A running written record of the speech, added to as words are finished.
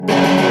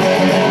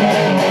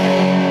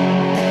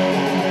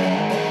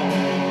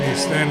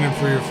standing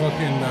for your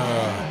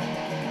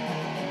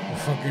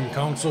fucking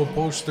council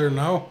poster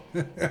now?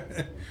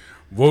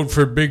 Vote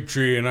for Big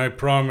Tree, and I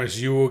promise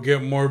you will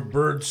get more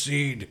bird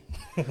seed.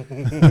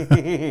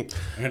 And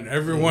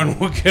everyone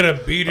will get a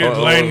beaded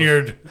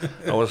lanyard.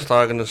 I was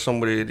talking to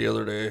somebody the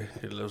other day.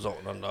 He lives out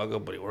in Onondaga,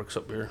 but he works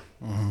up here.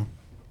 Mm-hmm.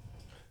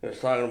 He was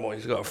talking about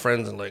he's got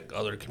friends in like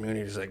other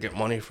communities that get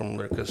money from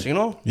their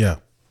casino. Yeah.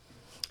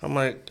 I'm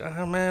like,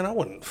 man, I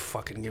wouldn't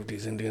fucking give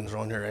these Indians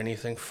around here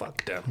anything.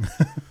 Fuck them.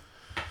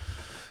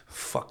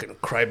 Fucking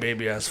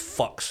crybaby ass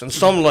fucks. And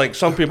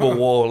some people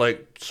will,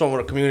 like, some of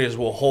the communities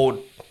will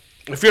hold,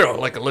 if you're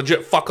like a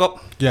legit fuck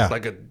up,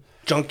 like a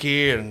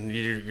junkie and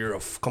you're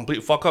a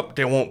complete fuck up,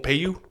 they won't pay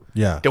you.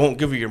 Yeah. They won't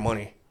give you your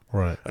money.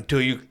 Right.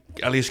 Until you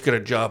at least get a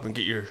job and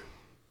can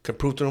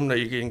prove to them that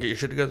you can get your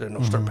shit together, and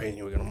they'll start paying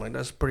you again. I'm like,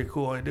 that's a pretty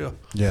cool idea.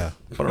 Yeah.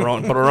 But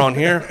around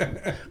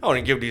here, I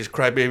wouldn't give these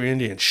crybaby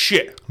Indians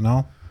shit.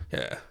 No?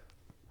 Yeah.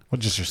 Well,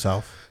 just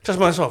yourself? Just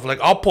myself. Like,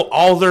 I'll put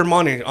all their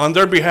money on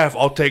their behalf.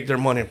 I'll take their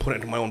money and put it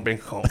into my own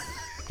bank account.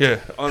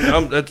 Yeah.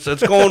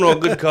 It's going to a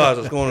good cause.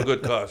 It's going to a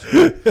good cause.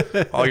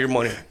 All your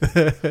money.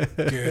 Get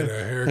a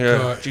haircut.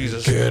 Yeah.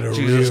 Jesus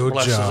real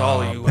blesses job.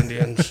 all of you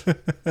Indians.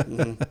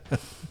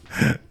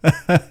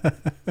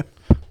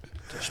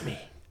 That's me.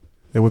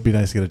 It would be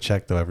nice to get a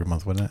check, though, every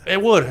month, wouldn't it?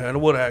 It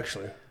would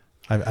actually.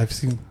 I've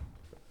seen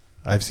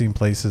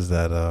places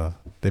that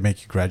they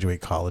make you graduate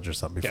college or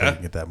something before you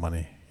can get that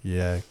money.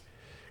 Yeah,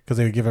 because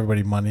they would give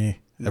everybody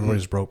money. Everybody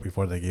was broke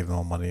before they gave them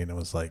all money, and it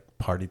was like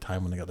party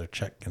time when they got their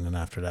check, and then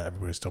after that,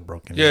 everybody's still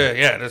broke.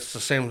 Yeah, that's the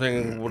same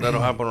thing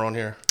that'll happen around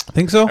here. I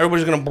think so.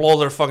 Everybody's gonna blow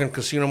their fucking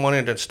casino money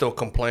and then still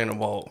complain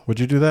about. Would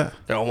you do that?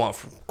 They don't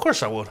want. Of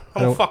course I would.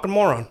 I'm a fucking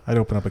moron. I'd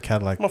open up a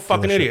Cadillac. I'm a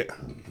fucking idiot.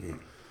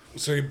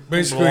 So you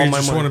basically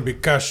just want to be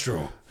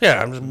Castro.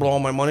 Yeah, I'm just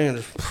blowing my money and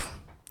just.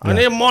 I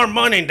need more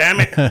money, damn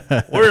it.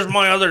 Where's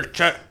my other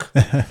check?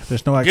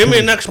 There's no activity. Give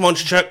me next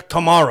month's check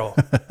tomorrow.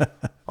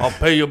 I'll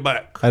pay you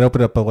back. I'd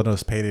open up one of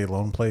those payday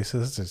loan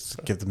places.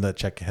 Just give them that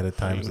check ahead of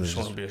time. You just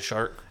want to be a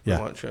shark? Yeah.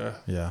 Much,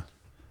 yeah.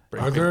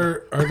 Are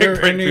there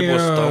any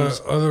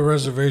other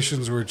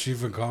reservations where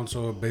chief and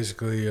council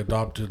basically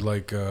adopted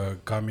like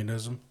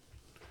communism?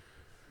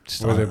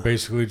 Where they're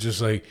basically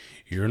just like,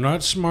 you're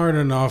not smart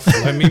enough.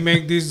 Let me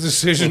make these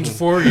decisions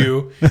for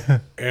you,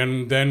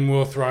 and then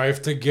we'll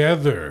thrive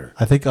together.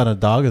 I think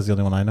Onondaga is the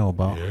only one I know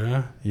about.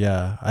 Yeah?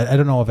 Yeah. I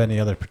don't know of any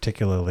other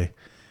particularly.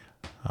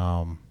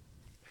 But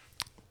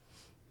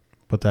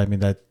I mean,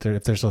 that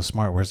if they're so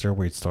smart, where's their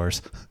weed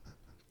stores?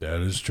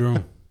 That is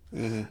true.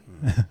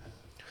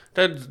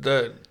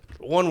 That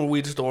one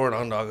weed store in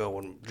Onondaga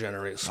would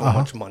generate so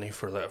much money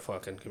for that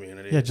fucking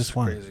community. Yeah, just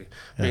one. Crazy.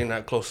 Yeah. Being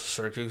that close to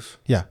Syracuse.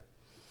 Yeah.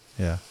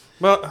 Yeah.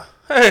 But,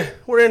 hey,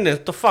 we're in this.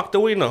 The fuck do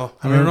we know?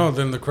 I don't know.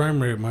 Then the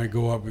crime rate might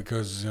go up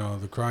because,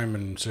 the crime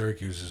in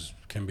Syracuse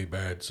can be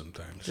bad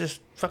sometimes.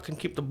 Just fucking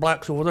keep the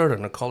blacks over there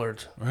than the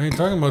coloreds. I ain't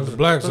talking about the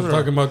blacks. I'm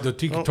talking about the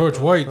Tiki Torch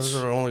whites.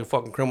 Those are the only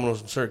fucking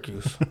criminals in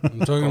Syracuse.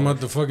 I'm talking about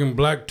the fucking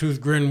black tooth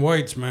grin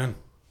whites, man.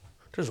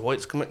 There's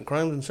whites committing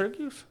crimes in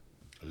Syracuse?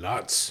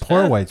 Lots.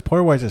 Poor whites.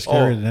 Poor whites are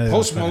scary.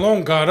 Post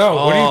Malone got out.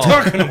 What are you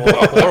talking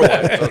about? Poor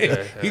whites.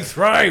 Okay, He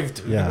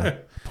thrived. Yeah.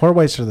 Poor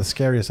whites are the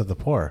scariest of the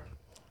poor.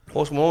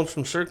 Post Malone's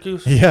from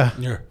Syracuse? Yeah.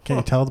 Yeah. Can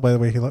you tell by the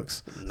way he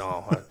looks?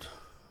 No,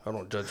 I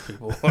don't judge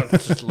people. I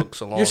just looks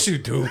alone. Yes, you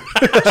do.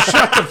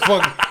 Shut the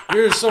fuck.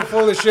 You're so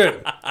full of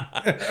shit.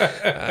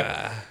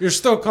 You're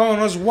still calling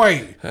us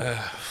white.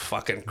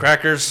 Fucking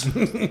crackers.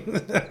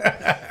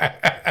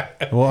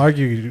 We'll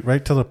argue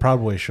right till the Proud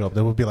Boys show up.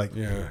 Then we'll be like,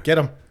 Yeah. get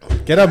him.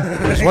 Get him.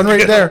 There's one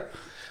right there.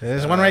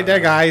 There's one right there,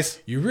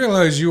 guys. You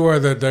realize you are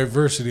the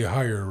diversity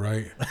hire,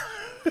 right?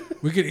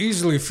 We could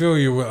easily fill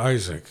you with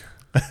Isaac.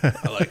 I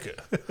like it.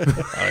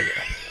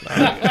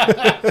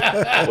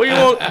 Well, you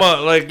won't,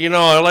 but like,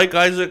 I like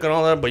Isaac and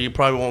all that, but you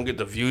probably won't get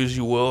the views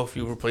you will if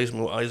you replace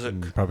me with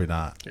Isaac. Probably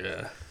not.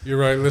 Yeah. You're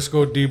right. Let's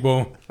go,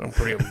 Debo. I'm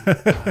pretty.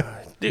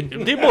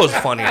 Debo's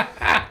funny.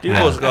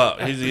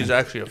 He's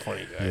actually a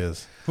funny guy. He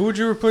is. Who would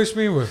you replace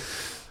me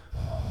with?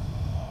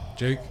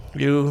 Jake?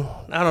 You?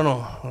 I don't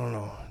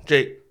know.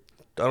 Jake.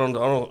 I don't.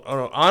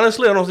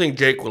 Honestly, I don't think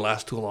Jake will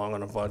last too long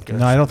on a podcast.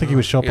 No, I don't think he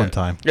would show up on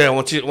time. Yeah,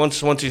 once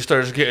he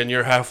starts getting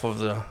your half of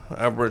the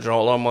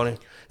Aboriginal outlaw money,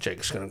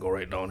 Jake's gonna go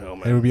right downhill,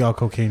 man. It would be all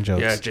cocaine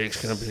jokes. Yeah,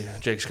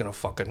 Jake's gonna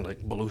fucking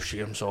like Belushi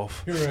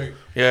himself. You're right.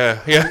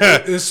 Yeah.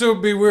 This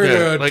would be weird.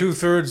 Yeah, like,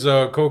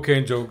 2/3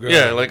 cocaine joke.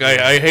 Yeah, like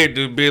I hate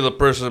to be the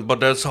person, but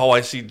that's how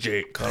I see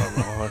Jake. I don't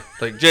know.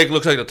 Like Jake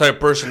looks like the type of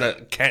person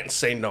that can't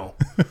say no.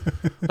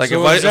 Like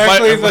so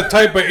if the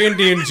type of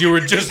Indians you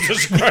were just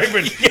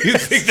describing. Yes. You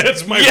think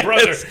that's my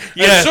brother?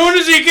 Yes. As soon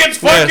as he gets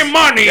fucking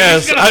money,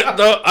 yes. he's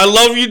gonna... I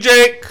love you,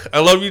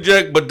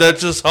 Jake. But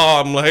that's just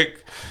how I'm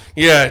like.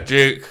 Yeah,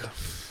 Jake.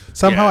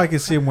 Somehow I can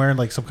see him wearing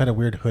like some kind of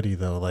weird hoodie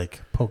though,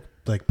 like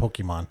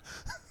Pokemon,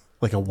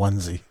 like a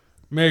onesie.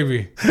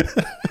 Maybe.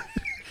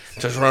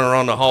 Just running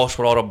around the house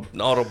with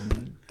all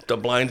the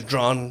blinds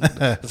drawn.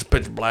 It's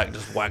pitch black,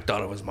 just whacked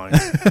out of his mind.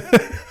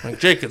 Like,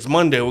 Jake, it's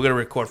Monday. We're gonna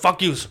record.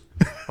 Fuck yous.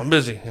 I'm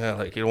busy. Yeah,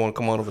 like you don't want to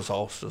come out of his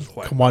house. Just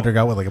come wandering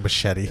out with like a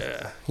machete.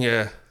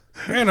 Yeah.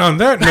 And on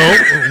that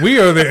note, we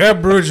are the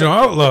Aboriginal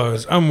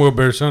Outlaws. I'm Will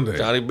Bear Sunday.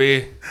 Johnny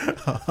B.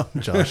 I'm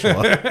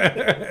Joshua.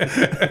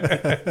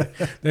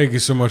 Thank you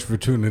so much for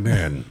tuning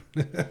in.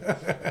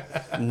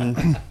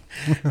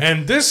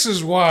 And this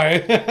is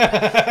why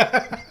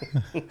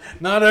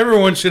not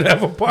everyone should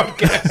have a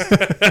podcast.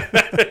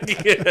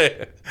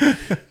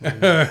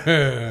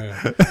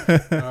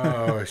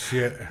 Oh,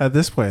 shit. At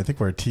this point, I think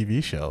we're a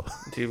TV show.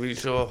 TV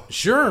show.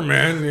 Sure,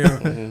 man. You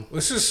know,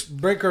 let's just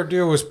break our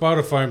deal with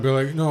Spotify and be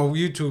like, no,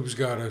 YouTube's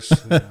got us.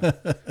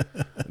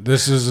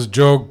 This is a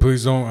joke.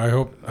 Please don't.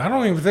 I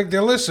don't even think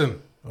they'll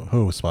listen.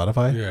 Who?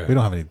 Spotify? Yeah. We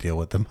don't have any deal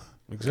with them.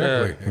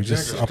 Exactly. We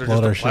just They're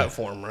upload our shit.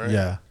 platform,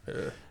 right?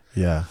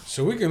 Yeah.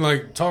 So we can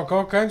like talk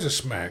all kinds of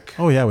smack.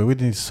 Oh yeah, we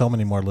would need so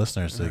many more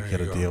listeners to get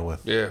a deal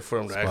with. Yeah, for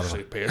them to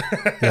actually pay.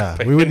 Yeah,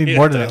 we would need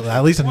more than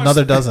at least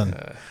another dozen.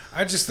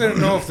 I just didn't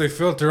know if they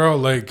filter out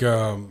like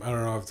I don't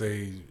know if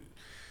they.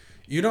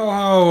 You know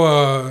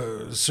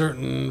how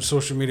certain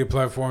social media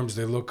platforms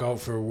they look out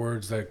for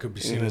words that could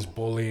be seen as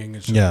bullying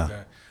and shit like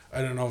that.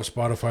 I didn't know if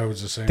Spotify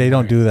was the same. They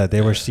don't do that.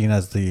 They were seen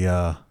as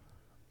the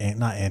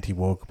not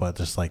anti-woke, but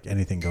just like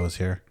anything goes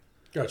here.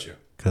 Gotcha.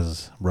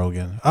 Because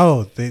Rogan.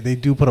 Oh, they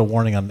do put a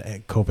warning on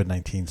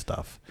COVID-19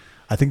 stuff.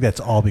 I think that's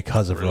all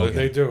because of Rogan.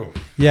 They do.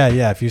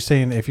 Yeah. If you're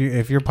saying if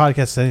your podcast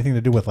has anything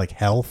to do with like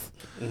health,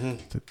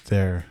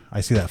 there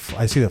I see that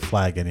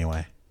flag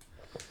anyway.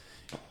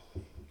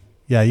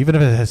 Yeah, even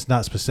if it's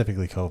not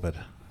specifically COVID.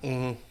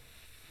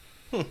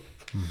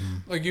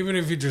 Like even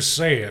if you just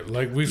say it,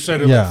 like we've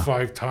said it like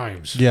 5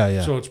 times.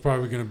 Yeah. So it's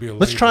probably going to be a.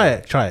 Let's try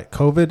it.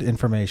 COVID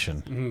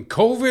information.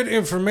 COVID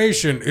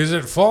information. Is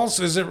it false?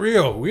 Is it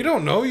real? We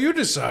don't know. You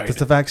decide. Does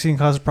the vaccine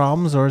cause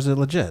problems or is it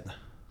legit?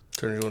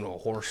 Turn you into a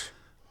horse.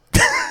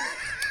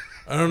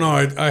 I don't know.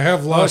 I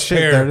have lost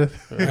hair.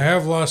 I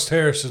have lost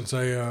hair since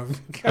I. Have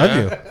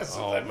you?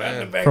 Oh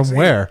man! From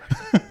where?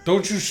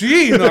 Don't you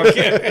see? No, I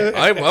can't.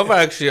 I'm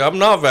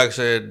not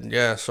vaccinated.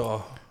 Yeah,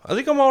 so I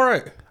think I'm all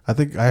right.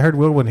 I heard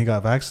Will when he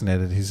got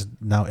vaccinated. He's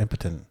now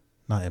impotent.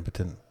 Not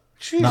impotent.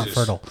 Jesus. Not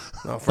fertile.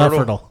 Not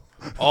fertile.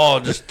 Oh,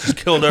 just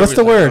killed everything. What's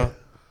the word? Huh?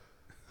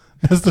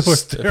 That's the word.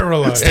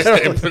 Sterilized.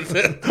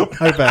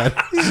 My bad.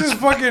 He's just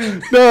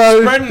fucking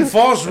spreading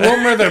false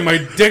rumor that my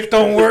dick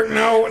don't work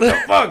now. What the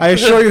fuck? I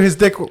assure you his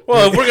dick...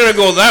 Well, if we're going to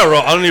go that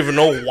route, I don't even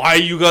know why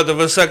you got the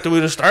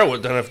vasectomy to start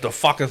with then if the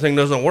fucking thing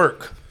doesn't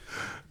work.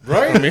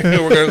 Right? I mean,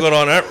 we're going to go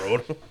down that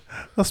road.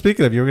 Well,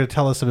 speaking of, you were going to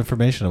tell us some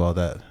information about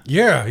that.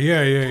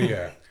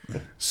 Yeah.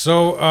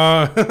 So,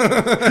 I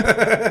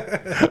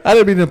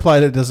didn't mean to imply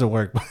that it doesn't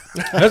work.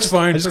 That's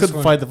fine. I just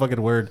couldn't find the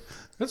fucking word.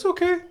 That's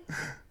okay.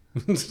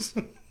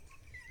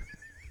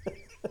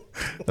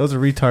 That was a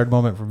retard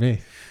moment for me.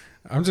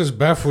 I'm just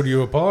baffled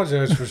you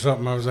apologized for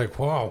something. I was like,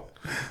 wow.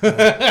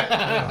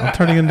 I'm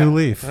turning a new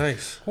leaf.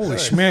 Nice. Holy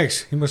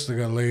schmacks. He must have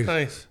got laid.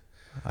 Nice.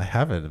 I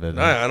haven't been.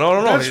 I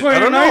don't know. That's why I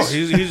don't you're know. nice.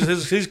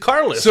 He's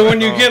carless. So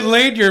when you get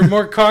laid, you're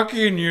more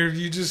cocky and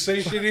you just say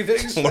shitty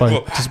things?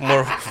 Just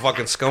more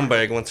fucking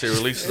scumbag once he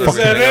releases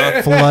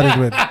everything. Flooded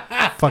with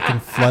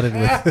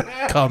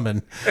cum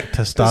and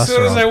testosterone. As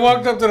soon as I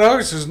walked up to the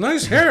house, his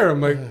nice hair.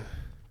 I'm like,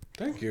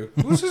 thank you.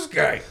 Who's this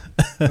guy?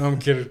 No, I'm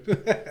kidding.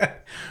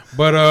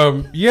 But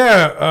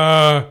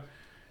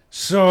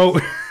so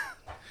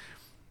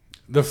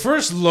the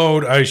first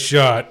load I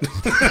shot,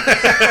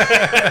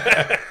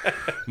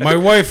 my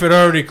wife had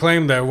already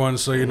claimed that one,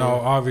 so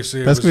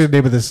obviously that's going to be the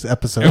name of this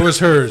episode. It was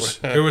hers.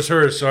 It was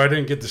hers, so I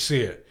didn't get to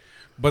see it.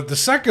 But the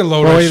second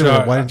load I shot.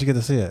 minute. Why didn't you get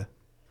to see it?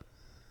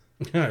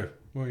 Yeah,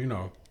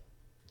 well,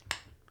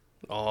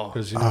 Oh,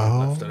 because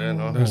left it in,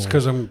 huh? that's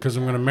because I'm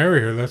going to marry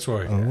her. That's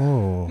why.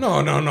 Oh. No.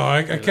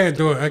 I can't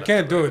do it. I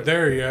can't do it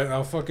there yet.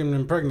 I'll fucking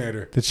impregnate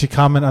her. Did she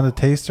comment on the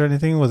taste or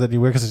anything? Was it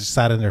weird because she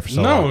sat in there for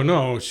so long?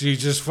 No. She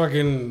just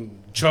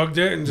fucking chugged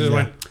it and just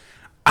went,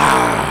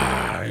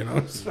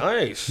 Nice.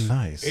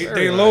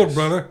 8-day load,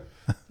 brother.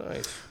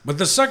 Nice. But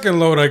the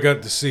second load I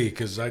got to see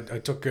because I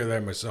took care of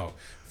that myself.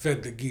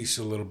 Fed the geese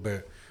a little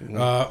bit.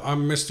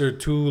 I'm Mr.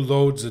 2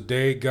 loads a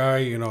day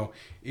guy,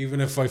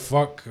 Even if I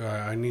fuck,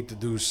 I need to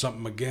do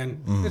something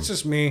again. It's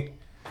just me.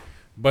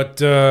 But,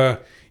 the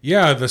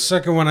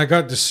second one I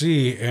got to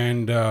see.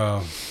 And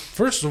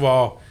first of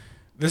all,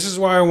 this is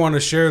why I want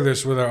to share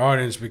this with our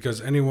audience.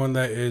 Because anyone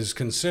that is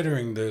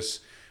considering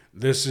this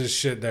is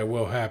shit that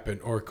will happen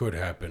or could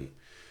happen.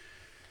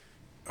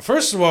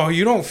 First of all,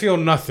 you don't feel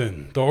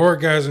nothing. The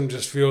orgasm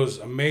just feels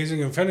amazing.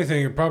 If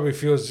anything, it probably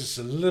feels just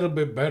a little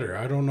bit better.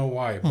 I don't know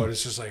why. But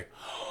it's just like,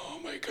 oh,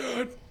 my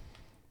God.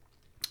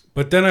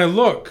 But then I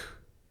look.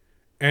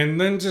 And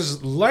then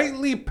just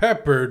lightly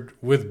peppered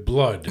with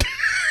blood.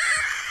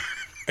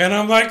 And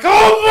I'm like,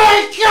 oh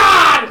my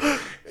God!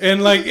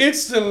 And like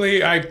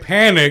instantly I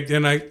panicked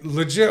and I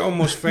legit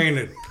almost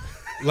fainted.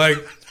 Like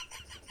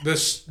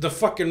the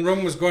fucking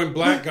room was going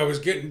black. I was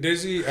getting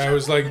dizzy. I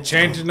was like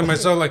chanting to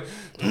myself, like,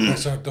 "Don't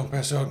pass out, don't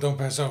pass out, don't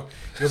pass out.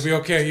 You'll be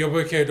okay, you'll be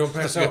okay. Don't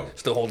pass out."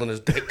 Still holding his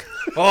dick.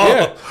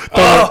 Yeah.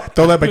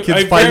 Don't let my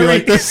kids fight you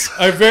like this.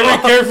 I very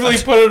carefully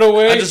put it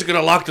away. I'm just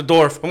gonna lock the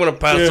door if I'm gonna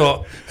pass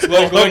out.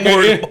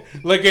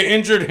 Like an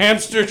injured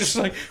hamster, just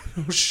like,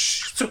 "Oh,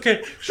 shh, it's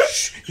okay.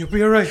 Shh, you'll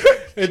be all right."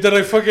 And then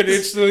I fucking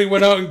instantly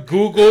went out and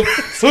Googled.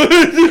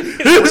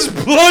 There's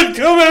blood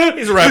coming out.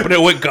 He's wrapping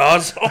it with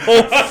gauze.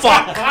 Oh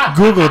fuck!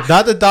 Googled,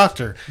 not the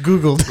doctor.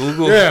 Googled.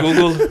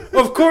 Google.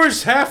 Of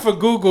course, half of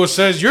Google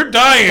says you're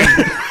dying,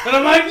 and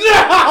I'm like,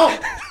 no.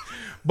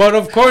 But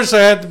of course, I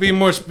had to be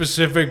more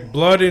specific.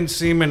 Blood and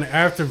semen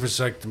after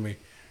vasectomy.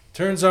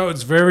 Turns out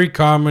it's very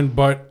common,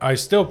 but I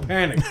still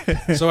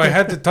panicked. So I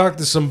had to talk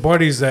to some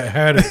buddies that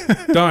had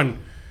it done.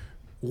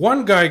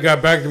 One guy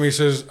got back to me and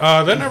says,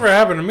 that never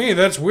happened to me.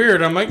 That's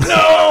weird. I'm like,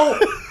 no!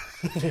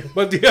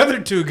 But the other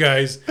two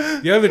guys,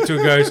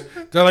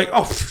 they're like,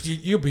 "Oh,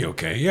 you'll be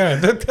okay. Yeah,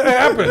 that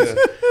happens."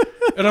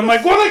 And I'm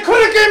like, "Well, they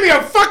could have gave me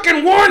a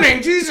fucking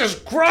warning. Jesus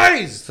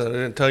Christ!" So they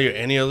didn't tell you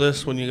any of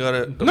this when you got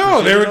it?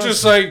 No, they were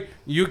just like,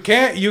 you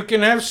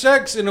can have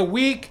sex in a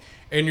week,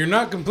 and you're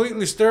not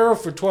completely sterile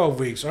for 12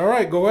 weeks. All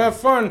right, go have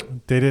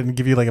fun. They didn't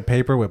give you like a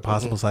paper with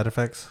possible side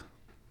effects?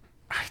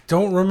 I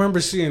don't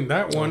remember seeing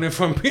that one. If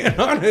I'm being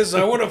honest,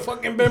 I would have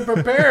fucking been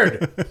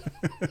prepared.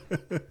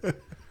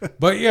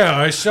 But yeah,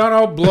 I shot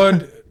out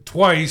blood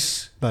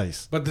twice.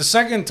 Nice. But the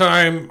second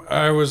time,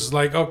 I was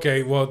like,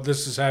 okay, well,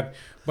 this is happening.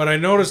 But I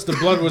noticed the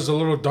blood was a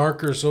little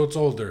darker, so it's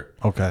older.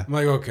 Okay. I'm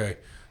like, okay.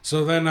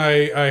 So then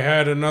I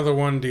had another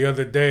one the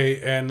other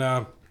day,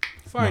 and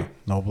fine.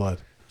 No blood.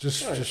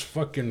 Just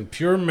fucking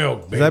pure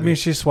milk, baby. Does that mean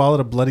she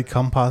swallowed a bloody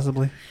cum,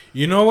 possibly?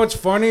 You know what's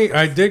funny?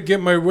 I did get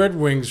my Red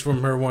Wings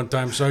from her one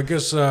time, so I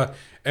guess...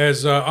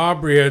 as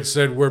Aubrey had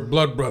said, we're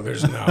blood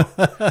brothers now.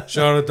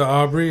 Shout out to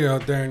Aubrey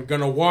out there in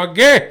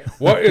Ganawage.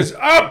 What is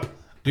up?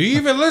 Do you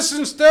even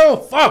listen still?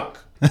 Fuck.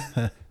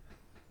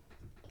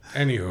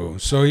 Anywho,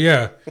 so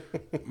yeah,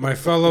 my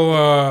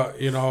fellow,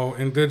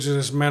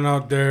 indigenous men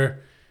out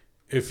there,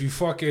 if you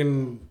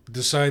fucking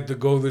decide to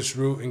go this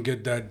route and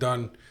get that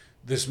done,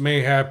 this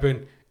may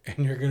happen,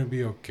 and you're gonna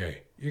be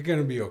okay. You're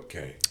gonna be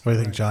okay. What do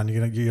you think, John?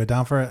 You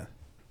down for it?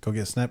 Go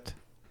get snipped?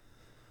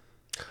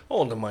 How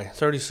old am I?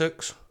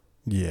 36?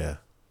 Yeah.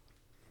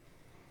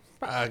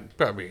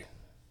 Probably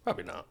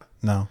not.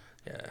 No.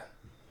 Yeah.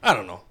 I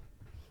don't know.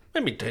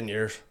 Maybe 10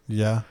 years.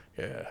 Yeah.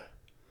 Yeah.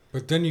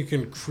 But then you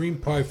can cream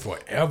pie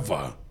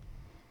forever.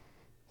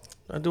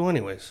 I do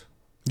anyways.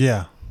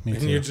 Yeah. Me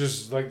And too. you're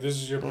just like, this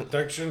is your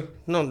protection?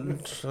 No,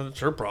 it's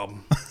her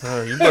problem.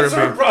 You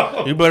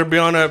better be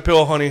on that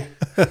pill, honey.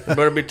 You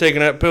better be taking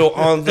that pill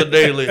on the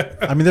daily.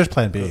 I mean, there's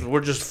plan B. We're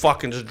just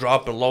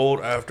dropping load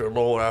after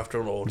load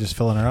after load. Just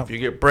filling her up. If you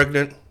get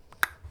pregnant,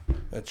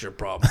 that's your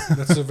problem.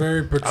 That's a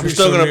very Patrice I'm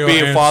still going to be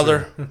a answer.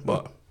 father,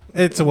 but...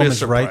 It's a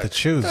woman's right to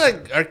choose.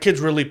 Are kids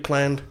really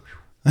planned?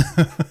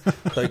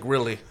 Like,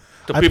 really?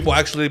 Do people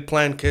actually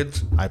plan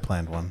kids? I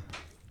planned one.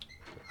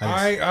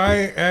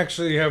 I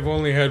actually have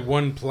only had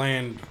one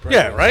planned pregnancy.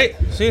 Yeah, right?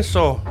 See,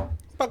 so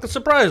fucking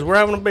surprised. We're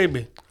having a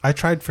baby. I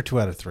tried for 2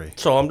 out of 3.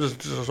 So I'm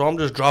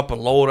just dropping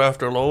load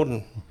after load,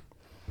 and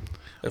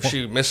if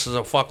she misses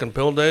a fucking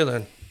pill day,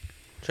 then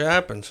shit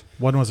happens.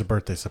 One was a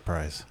birthday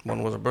surprise.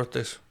 One was a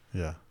birthday.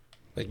 Yeah.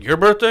 Like your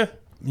birthday?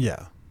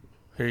 Yeah.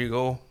 Here you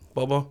go,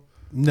 Bubba.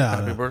 No.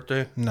 Happy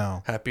birthday.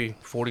 No. Happy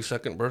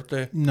 42nd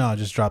birthday. No,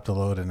 just drop the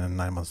load and then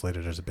 9 months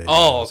later there's a baby.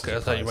 Oh, okay.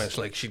 I thought you meant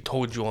like she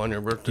told you on your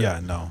birthday.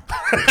 Yeah, no.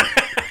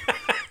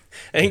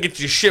 I didn't get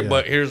you shit,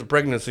 but here's a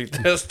pregnancy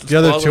test. The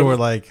other two were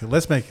like,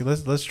 let's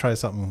try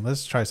something.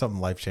 Let's try something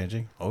life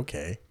changing.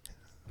 Okay.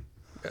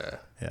 Yeah.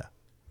 Yeah.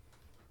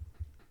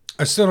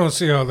 I still don't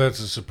see how that's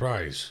a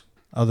surprise.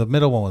 Oh, the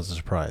middle one was a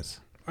surprise.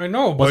 I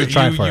know, Wasn't but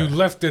trying for you it.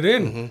 left it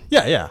in. Mm-hmm.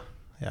 Yeah.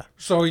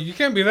 So you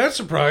can't be that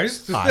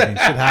surprised. I mean,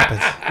 shit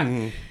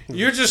happens.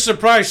 You're just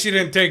surprised she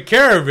didn't take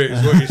care of it,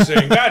 is what you're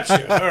saying.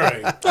 Gotcha. All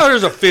right. Well,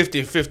 there's a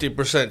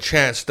 50%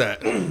 chance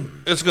that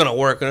it's going to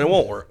work and it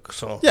won't work.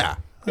 So Yeah.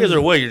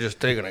 either way, you're just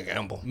taking a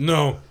gamble.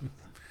 No.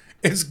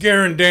 It's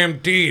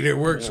guaranteed it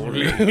works for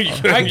me.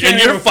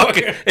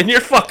 In your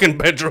fucking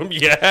bedroom,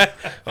 yeah.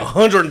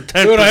 110%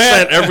 Dude,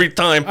 every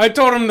time. I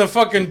told him to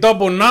fucking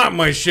double knot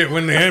my shit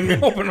when they had me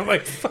open. I'm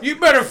like, you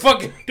better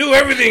fucking do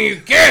everything you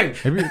can.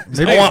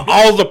 I want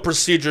all the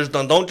procedures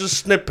done. Don't just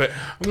snip it.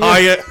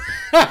 Tie it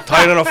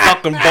in a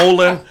fucking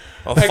bowling.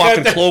 A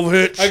fucking clove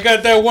hitch. I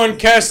got that one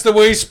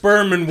castaway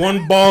sperm in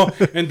one ball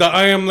and the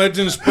I Am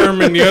Legend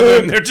sperm in the other,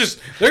 and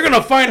they're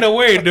gonna find a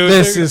way, dude.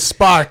 This is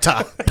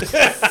Sparta.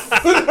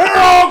 They're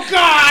all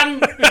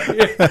gone.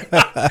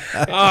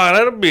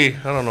 That'd be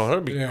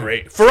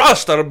great. For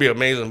us, that'd be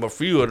amazing, but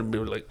for you, it'd be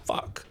like,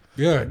 fuck.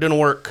 Yeah. It didn't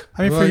work.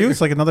 I mean, for you,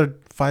 it's like another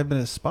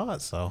 5-minute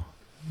spot, so,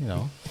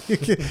 you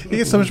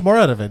get so much more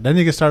out of it. Then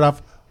you can start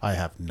off, I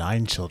have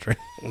 9 children.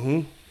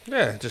 Mm-hmm.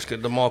 Yeah, just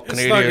get them all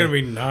Canadian. It's not going to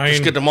be 9.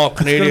 Just get them all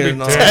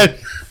Canadian. It's 10.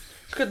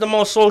 Just get them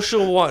all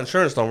social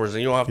insurance numbers,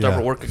 and you don't have to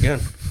ever work again.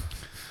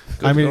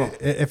 I mean,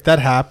 if that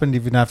happened,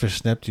 even after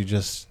snipped, you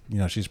just,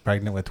 she's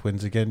pregnant with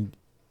twins again,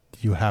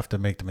 you have to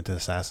make them into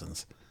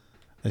assassins.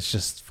 It's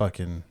just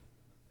fucking,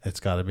 it's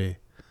got to be.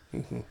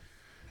 Mm-hmm.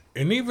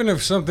 And even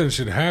if something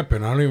should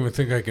happen, I don't even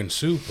think I can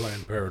sue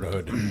Planned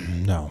Parenthood.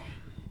 No.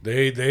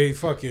 They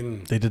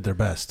fucking... They did their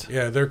best.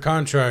 Yeah, their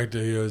contract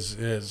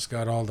is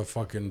got all the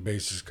fucking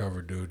bases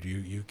covered, dude.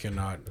 You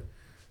cannot...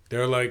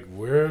 They're like,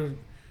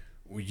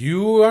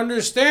 you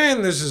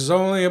understand this is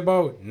only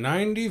about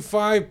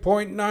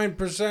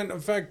 95.9%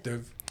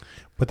 effective.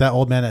 But that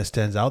old man that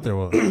stands out there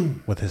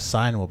with his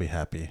sign will be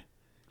happy.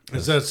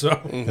 Is that so?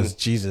 Because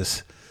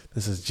this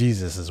is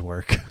Jesus'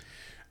 work.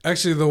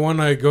 Actually, the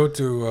one I go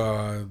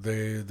to,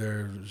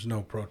 there's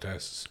no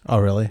protests. Oh,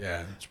 really?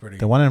 Yeah, it's pretty.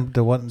 The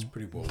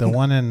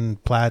one in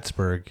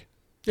Plattsburgh.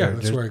 Yeah,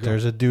 that's where I go.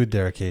 There's a dude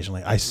there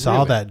occasionally. I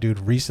saw that dude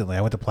recently.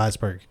 I went to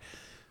Plattsburgh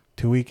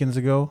 2 weekends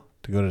ago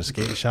to go to the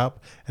skate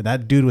shop, and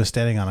that dude was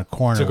standing on a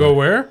corner. To go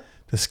where?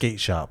 The skate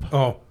shop.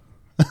 Oh.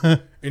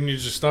 And you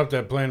just stopped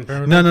at Planned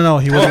Parenthood? No.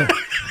 He wasn't.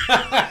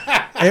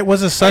 It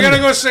was a Sunday. I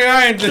gotta go say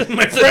hi to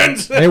my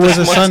friends. It was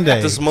a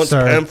Sunday. This month's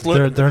sir.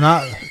 pamphlet. They're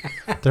not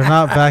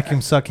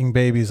vacuum sucking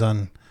babies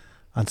on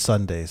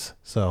Sundays.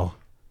 So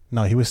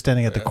no, he was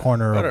standing at the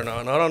corner. I don't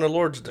know. Not on the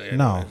Lord's Day.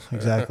 No,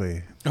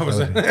 exactly.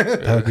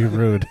 That would be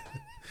rude.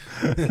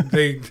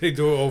 they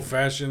do it old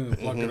fashioned,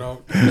 pluck it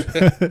out.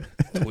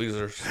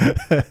 Tweezers.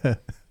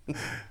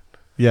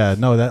 Yeah,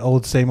 no,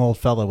 that same old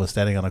fella was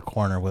standing on a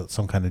corner with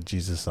some kind of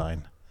Jesus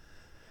sign.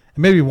 It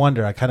made me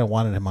wonder. I kind of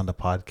wanted him on the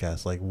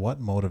podcast. Like, what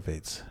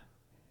motivates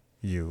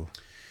you?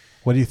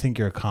 What do you think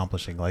you're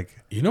accomplishing?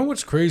 Like, you know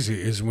what's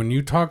crazy is when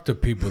you talk to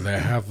people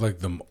that have like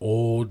them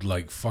old,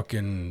 like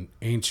fucking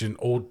ancient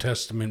Old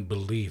Testament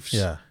beliefs.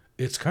 Yeah,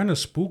 it's kind of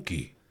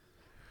spooky.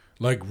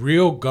 Like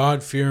real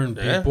God-fearing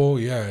people.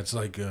 Yeah, it's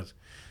like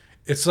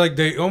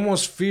they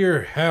almost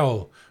fear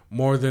hell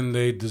more than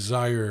they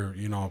desire,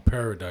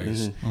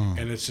 paradise. Mm-hmm.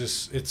 And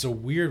it's a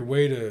weird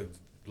way to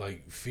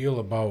like feel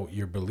about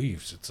your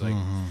beliefs. It's like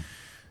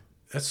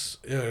I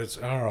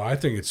don't know. I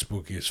think it's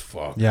spooky as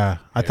fuck. Yeah,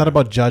 I thought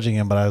about judging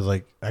him, but I was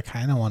like, I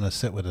kind of want to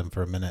sit with him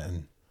for a minute,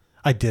 and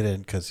I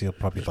didn't because he'll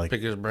probably just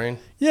pick his brain.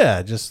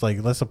 Yeah, just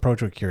like let's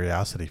approach with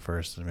curiosity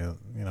first. I mean,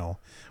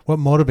 what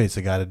motivates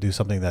a guy to do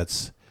something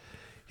that's,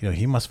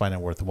 he must find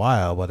it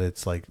worthwhile, but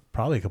it's like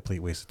probably a complete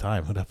waste of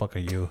time. Who the fuck are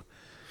you?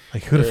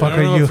 Like, who the fuck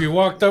are you? If you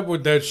walked up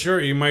with that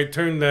shirt, you might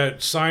turn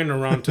that sign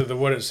around to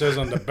what it says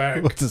on the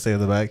back. What's it say on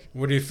the back?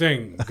 What do you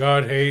think?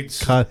 God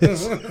hates. God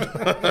hates.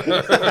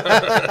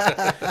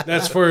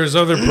 That's for his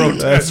other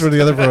protest. That's for the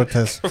other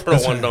protest.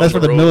 That's for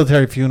the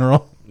military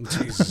funeral.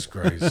 Jesus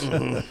Christ.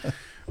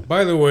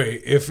 By the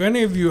way, if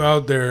any of you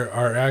out there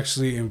are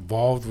actually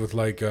involved with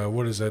like,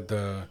 what is that,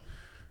 the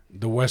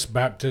West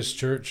Baptist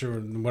Church or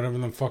whatever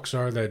the fucks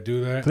are that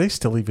do that? Do they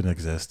still even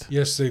exist?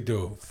 Yes, they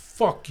do.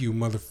 Fuck you,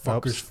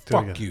 motherfuckers.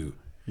 Fuck you.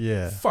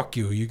 Yeah. Fuck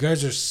you. You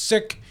guys are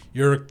sick.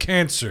 You're a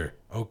cancer,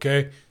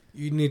 okay?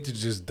 You need to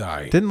just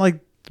die. Didn't like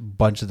a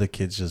bunch of the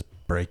kids just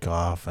break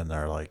off and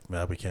they're like,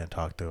 man, we can't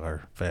talk to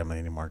our family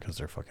anymore because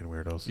they're fucking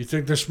weirdos? You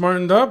think they're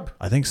smartened up?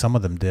 I think some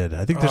of them did.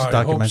 I think there's a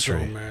documentary. I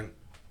hope so, man.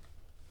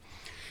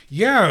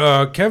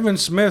 Yeah, Kevin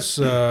Smith's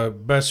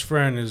best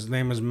friend, his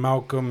name is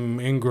Malcolm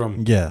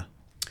Ingram. Yeah.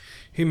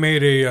 He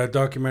made a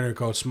documentary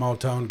called Small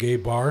Town Gay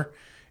Bar.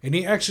 And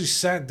he actually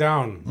sat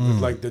down with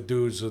like the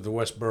dudes of the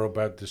Westboro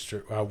Baptist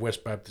Church,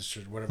 West Baptist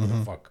Church, whatever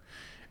the fuck.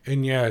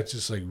 And yeah, it's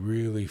just like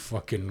really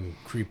fucking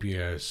creepy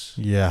ass.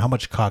 Yeah, how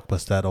much cock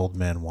must that old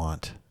man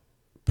want?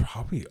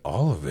 Probably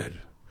all of it.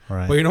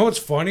 Right. But you know what's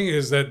funny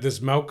is that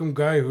this Malcolm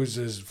guy who's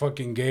as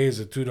fucking gay as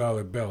a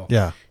 $2 bill.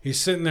 Yeah.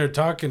 He's sitting there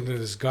talking to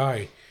this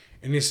guy.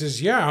 And he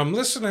says, yeah, I'm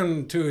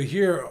listening to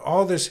hear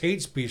all this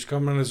hate speech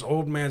coming out of this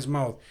old man's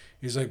mouth.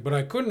 He's like, but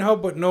I couldn't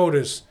help but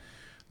notice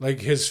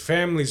like his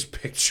family's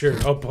picture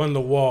up on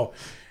the wall.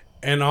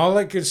 And all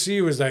I could see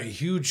was that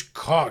huge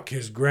cock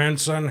his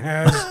grandson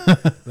has,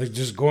 like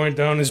just going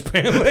down his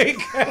pant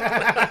leg.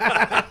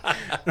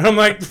 And I'm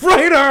like,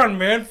 right on,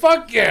 man.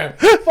 Fuck yeah.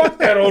 Fuck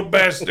that old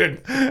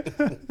bastard.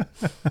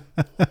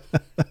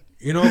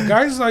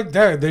 Guys like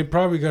that, they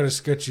probably got a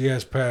sketchy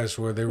ass past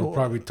where they were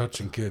probably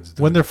touching kids. Dude.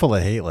 When they're full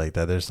of hate like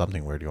that, there's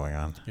something weird going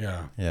on.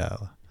 Yeah. Yeah.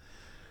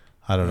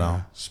 I don't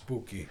know.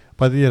 Spooky.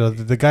 But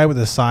the guy with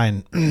the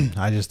sign,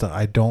 I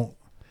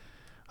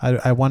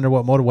wonder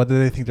what do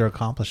they think they're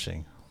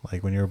accomplishing?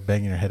 Like when you're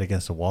banging your head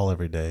against a wall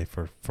every day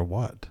for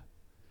what?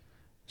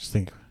 Just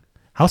think,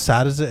 how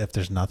sad is it if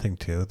there's nothing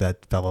to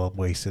that fella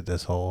wasted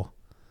this whole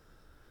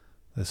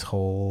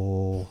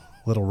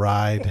little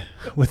ride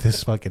with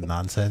this fucking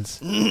nonsense.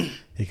 He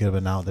could have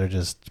been out there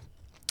just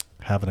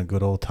having a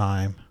good old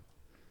time,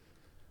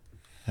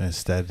 and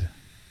instead,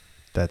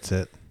 that's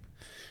it.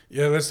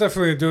 Yeah, that's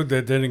definitely a dude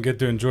that didn't get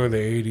to enjoy the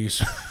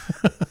 80s.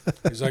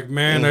 He's like,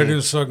 man, I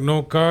didn't suck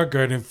no cock.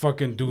 I didn't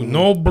fucking do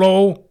no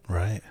blow.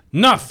 Right.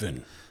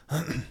 Nothing.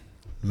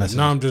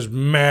 Now I'm just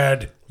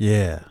mad.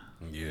 Yeah.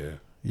 Yeah.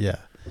 Yeah.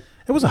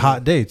 It was a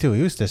hot day, too.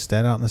 He was just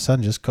standing out in the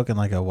sun, just cooking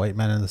like a white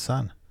man in the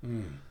sun.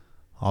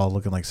 All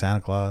looking like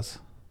Santa Claus.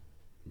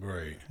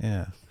 Right.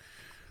 Yeah.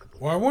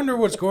 Well, I wonder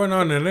what's going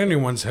on in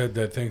anyone's head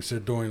that thinks they're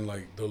doing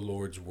like the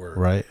Lord's work.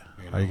 Right?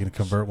 Are you going to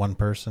convert one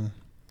person?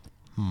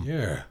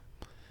 Yeah.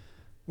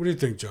 What do you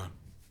think, John?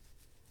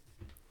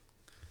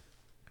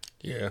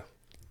 Yeah.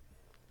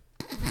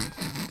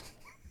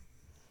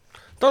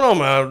 Don't know,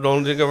 man. I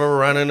don't think I've ever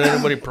ran into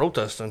anybody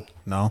protesting.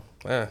 No?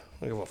 Yeah,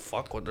 I don't give a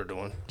fuck what they're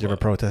doing. Did you ever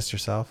protest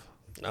yourself?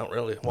 Not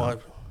really. Why?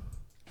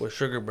 With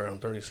Sugar Bear, I'm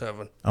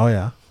 37. Oh,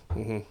 yeah?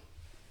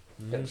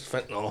 Mm-hmm. It's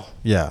fentanyl.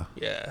 Yeah.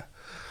 Yeah.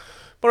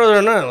 But other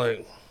than that, like,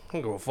 I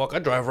don't give a fuck. I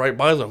drive right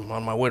by them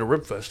on my way to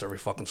Ribfest every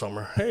fucking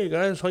summer. Hey,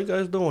 guys, how you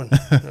guys doing?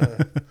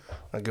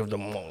 I give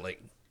them all,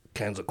 like,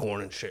 cans of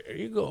corn and shit. Here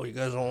you go. You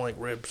guys don't like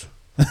ribs.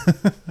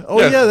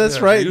 Yeah,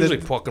 that's right.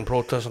 Usually fucking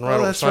protesting right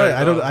that's outside.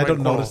 right. I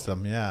don't notice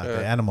them. Yeah,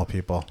 the animal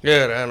people.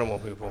 Yeah, the animal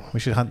people. We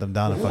should hunt them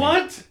down. And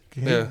What?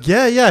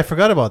 Yeah. I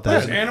forgot about that.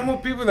 There's animal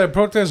people that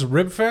protest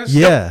Ribfest?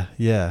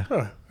 Yeah.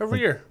 Huh,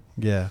 every year.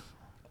 Yeah.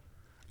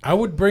 I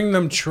would bring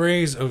them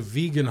trays of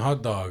vegan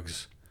hot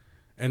dogs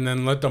and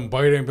then let them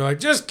bite it and be like,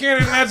 just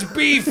kidding, that's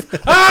beef. They'd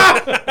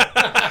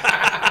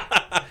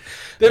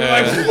be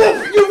like,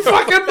 you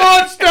fucking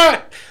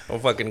monster. A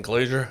fucking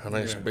glazier. A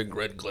nice big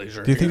red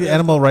glazier. Do you think the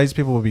animal rights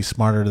people would be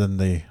smarter than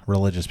the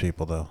religious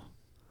people, though?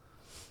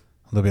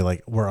 They'll be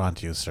like, we're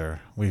onto you,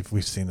 sir. We've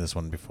seen this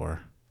one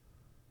before.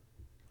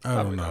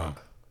 I don't know.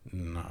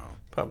 No.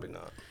 Probably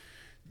not.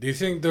 Do you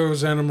think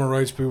those animal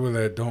rights people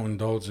that don't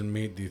indulge in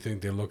meat, do you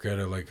think they look at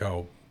it like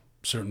how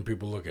certain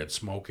people look at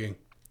smoking?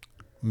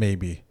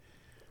 Maybe.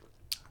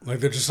 Like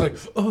they're just like,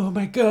 oh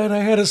my God, I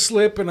had a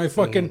slip and I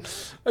couldn't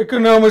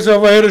help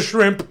myself. I had a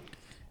shrimp.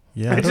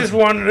 Yeah, I just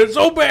wanted it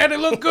so bad. It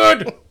looked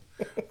good.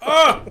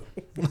 Oh.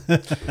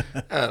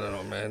 I don't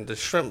know, man. Does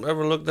shrimp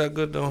ever look that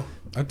good, though?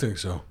 I think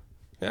so.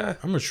 Yeah.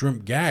 I'm a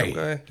shrimp guy.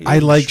 Okay. I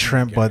like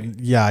shrimp,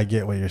 but yeah, I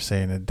get what you're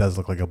saying. It does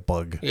look like a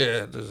bug.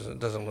 Yeah, it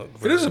doesn't look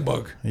It is a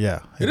bug. Yeah,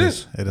 it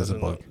is. It is a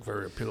bug. Look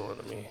very appealing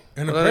to me.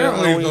 And But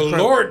apparently the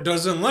Lord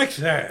doesn't like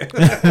that.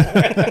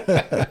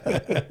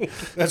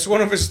 That's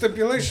one of his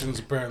stipulations,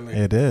 apparently.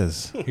 It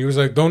is. He was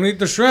like, don't eat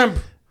the shrimp.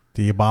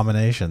 The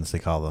abominations, they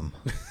call them.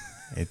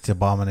 It's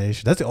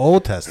abomination. That's the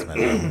Old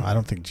Testament. I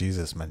don't think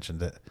Jesus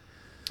mentioned it.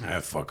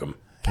 Fuck him.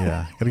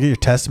 Yeah. Gotta get your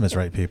testaments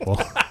right, people.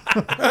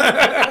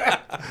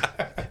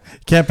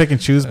 Can't pick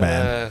and choose,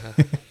 man.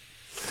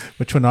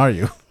 Which one are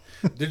you?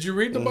 Did you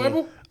read the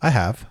Bible? I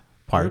have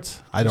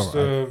parts. I don't.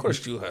 Of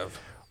course you have.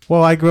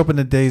 Well, I grew up in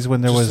the days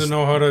when there just was to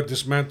know how to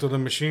dismantle the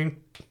machine.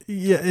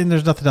 Yeah, and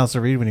there's nothing else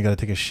to read when you got to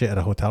take a shit at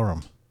a hotel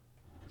room.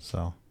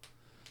 So,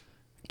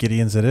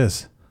 Gideon's it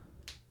is.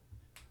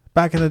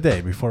 Back in the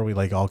day, before we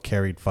like all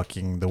carried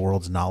fucking the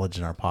world's knowledge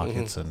in our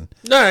pockets and.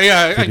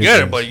 Yeah, I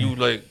get it, but you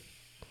like.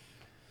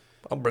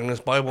 I'll bring this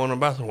Bible in the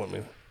bathroom with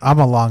me. I'm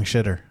a long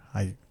shitter.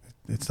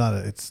 It's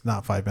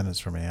not 5 minutes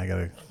for me. I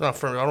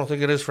don't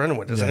think it is for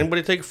anyone. Does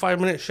anybody take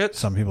 5-minute shits?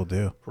 Some people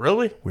do.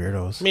 Really?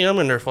 Weirdos. Me, I'm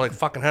in there for like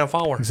fucking half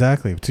hour.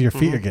 Exactly. To your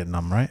feet are getting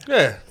numb, right?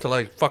 Yeah, to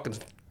like fucking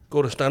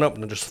go to stand up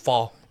and then just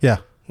fall. Yeah.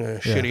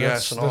 Shitty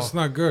ass and all. That's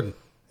not good.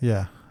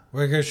 Yeah.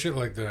 Why you got shit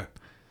like that?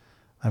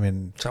 I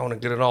mean, I want to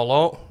get it all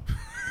out.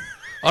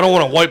 I don't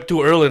want to wipe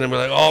too early and be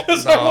like, oh,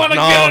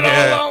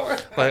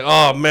 like,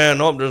 oh man,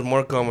 nope, there's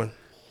more coming.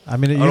 I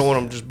mean, I don't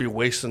want to just be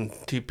wasting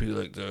TP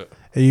like that.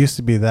 It used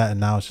to be that, and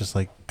now it's just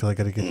like, because I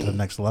got to get to the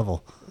next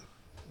level.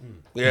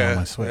 Yeah. On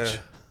my Switch.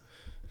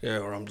 Yeah,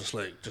 or I'm just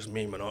like, just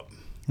memeing up.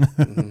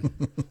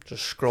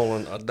 Just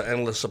scrolling the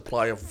endless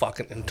supply of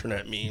fucking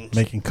internet memes.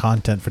 Making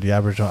content for the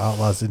Aboriginal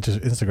Outlaws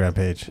Instagram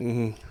page.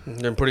 And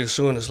then pretty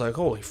soon it's like,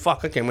 holy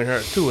fuck, I came in here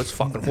at 2. It's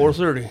fucking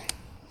 4:30.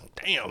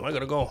 Damn, I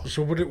gotta go.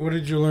 So what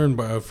did you learn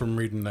from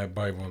reading that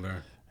Bible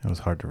there? It was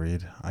hard to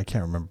read. I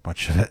can't remember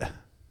much of it.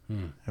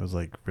 It was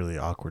like really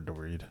awkward to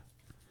read.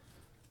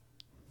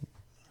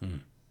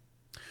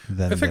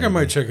 I think I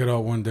might check it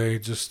out one day,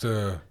 just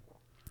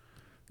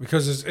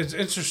because it's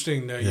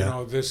interesting that you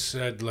know this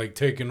had like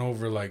taken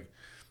over like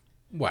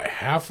what,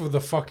 half of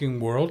the fucking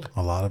world.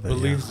 A lot of it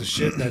believes the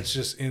shit that's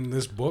just in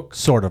this book.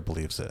 Sort of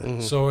believes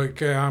it. So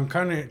I'm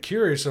kind of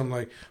curious. I'm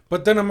like,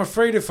 but then I'm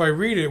afraid if I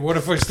read it, what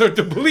if I start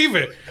to believe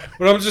it?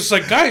 But I'm just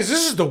like, guys,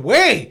 this is the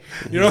way,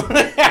 you know.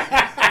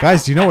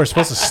 Guys, do you know we're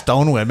supposed to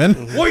stone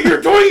women? What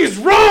you're doing is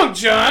wrong,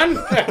 John.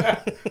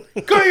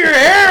 Cut your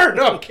hair.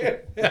 No,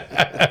 okay.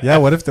 Yeah,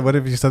 what if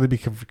you suddenly be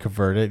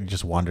converted and you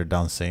just wandered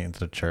down Saint into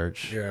the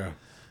church? Yeah.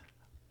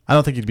 I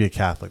don't think you'd be a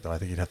Catholic though. I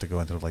think you'd have to go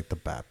into like the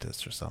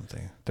Baptist or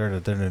something. They're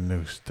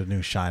the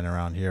new shine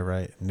around here,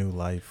 right? New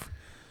life.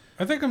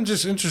 I think I'm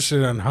just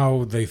interested in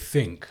how they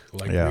think,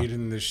 like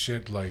reading this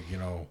shit, like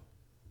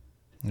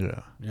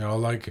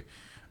like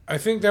I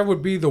think that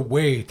would be the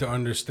way to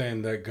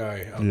understand that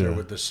guy out there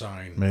with the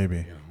sign. Maybe.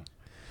 You know.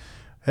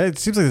 Hey, it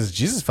seems like this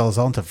Jesus fella's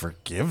all into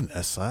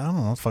forgiveness. I don't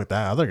know what the fuck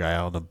that other guy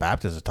out the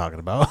Baptist is talking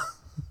about.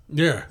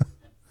 Yeah.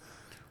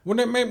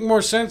 Wouldn't it make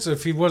more sense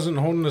if he wasn't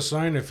holding the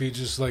sign, if he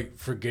just like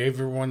forgave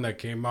everyone that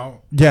came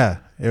out? Yeah,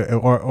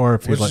 or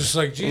if he's like, just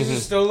like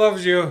Jesus still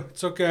loves you,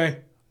 it's okay.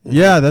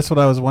 Yeah, that's what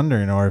I was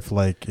wondering. Or if he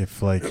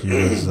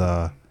was,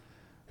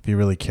 if he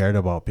really cared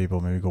about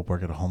people, maybe go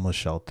work at a homeless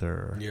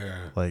shelter. Or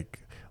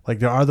Like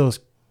there are those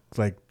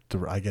like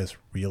I guess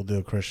real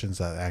deal Christians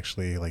that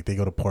actually like they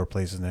go to poor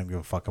places and they don't give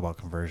a fuck about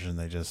conversion.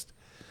 They just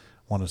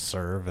want to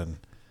serve and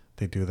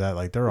they do that.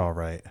 Like they're all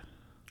right.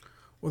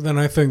 Well, then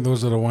I think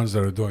those are the ones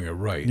that are doing it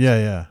right.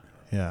 Yeah.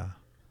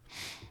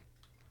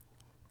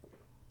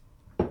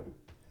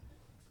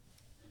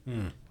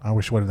 I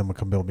wish one of them would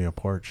come build me a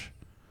porch.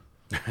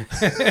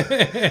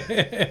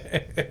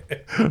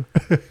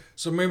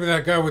 So maybe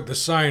that guy with the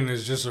sign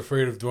is just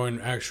afraid of doing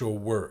actual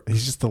work.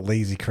 He's just a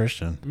lazy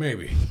Christian.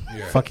 Maybe.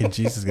 Yeah. Fucking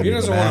Jesus. He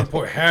doesn't want to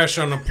put hash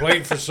on a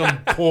plate for some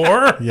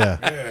poor.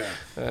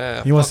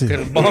 Yeah. He wants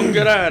to bum,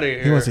 get out of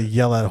here. He wants to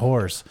yell at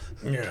horse.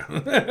 Yeah.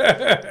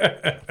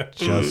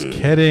 Just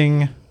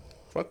kidding.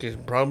 Fuck, that's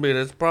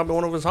probably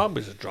one of his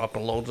hobbies is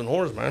dropping loads in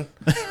whores, man.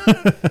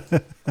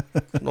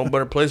 No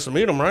better place to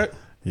meet him, right?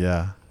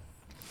 Yeah.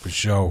 For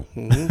sure.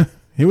 Mm-hmm.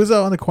 He was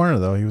out on the corner,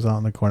 though. He was out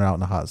on the corner out in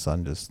the hot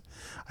sun. Just,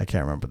 I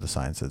can't remember the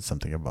sign said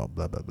something about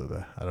blah, blah, blah,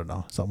 blah. I don't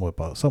know.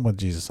 Something with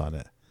Jesus on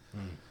it.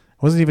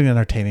 It wasn't even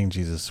entertaining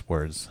Jesus'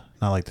 words.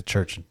 Not like the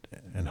church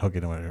and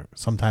hooking or whatever.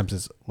 Sometimes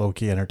it's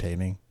low-key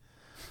entertaining.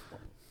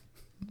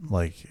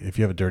 Like, if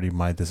you have a dirty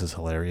mind, this is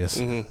hilarious.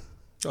 Mm-hmm.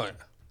 Oh, yeah.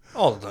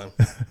 All the time.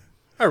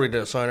 I read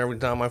that sign every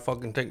time I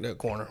fucking take that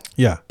corner.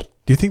 Yeah.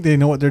 Do you think they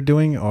know what they're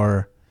doing,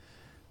 or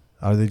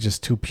are they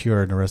just too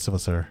pure and the rest of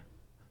us are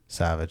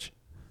savage?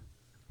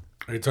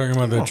 Are you talking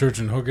about the church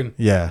in Hookin?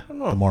 Yeah,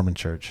 the Mormon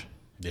church.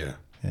 Yeah.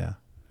 Yeah.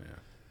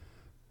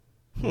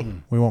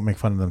 We won't make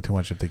fun of them too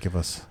much if they give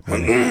us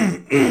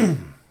money.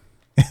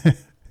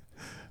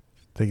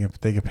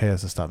 They can pay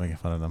us to stop making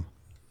fun of them.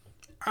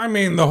 I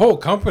mean, the whole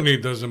company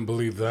doesn't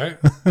believe that.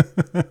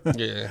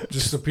 Yeah.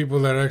 Just the people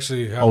that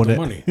actually have Own the it.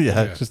 money.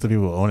 Yeah, just the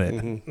people who own it.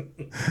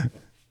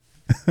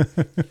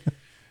 Mm-hmm.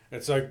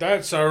 It's like,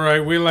 that's all right.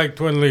 We like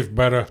Twin Leaf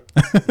better.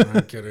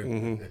 I'm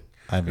kidding.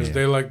 I Because mean,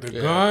 they like the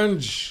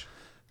ganj.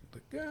 The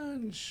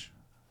ganj.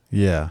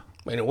 yeah.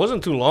 I mean, it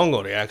wasn't too long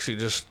ago they actually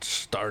just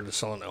started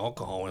selling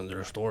alcohol in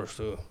their stores,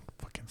 too.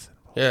 Fucking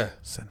sinful. Yeah.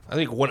 Sinful. I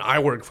think when I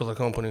worked for the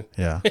company.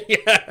 Yeah.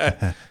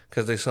 Yeah.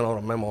 Because they sent out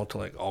a memo to,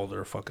 like, all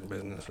their fucking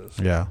businesses.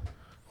 Yeah.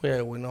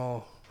 Yeah, we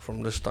know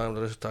from this time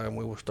to this time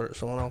we will start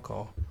selling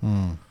alcohol.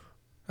 Mm.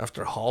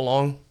 After how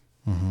long?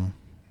 Mm-hmm.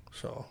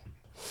 So,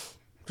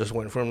 just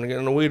waiting for them to get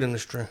in the weed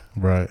industry.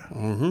 Right.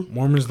 Mm-hmm.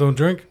 Mormons don't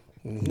drink?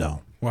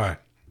 No. Why?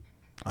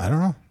 I don't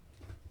know.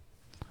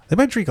 They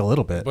might drink a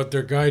little bit. But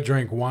their guy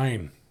drank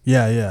wine.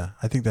 Yeah.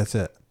 I think that's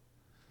it.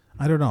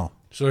 I don't know.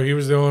 So he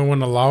was the only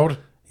one allowed?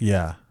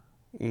 Yeah.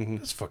 Mm-hmm.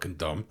 That's fucking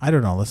dumb. I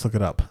don't know. Let's look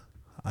it up.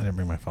 I didn't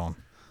bring my phone.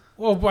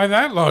 Well, by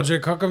that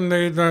logic, how come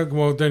they...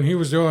 Well, then he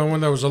was the only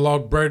one that was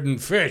allowed bread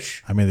and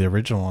fish. I mean, the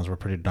original ones were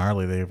pretty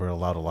gnarly. They were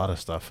allowed a lot of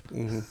stuff.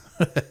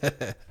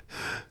 Mm-hmm.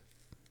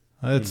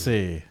 Let's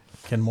see.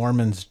 Can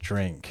Mormons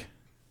drink?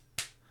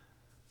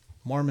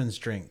 Mormons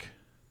drink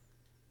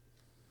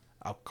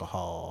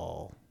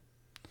alcohol.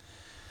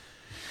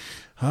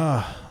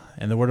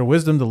 In the word of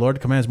wisdom, the Lord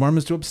commands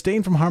Mormons to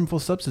abstain from harmful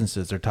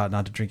substances. They're taught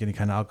not to drink any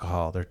kind of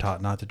alcohol. They're taught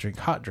not to drink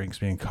hot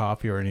drinks, meaning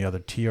coffee or any other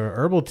tea or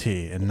herbal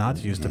tea, and not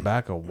to use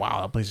tobacco.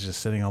 Wow, that place is just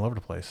sitting all over the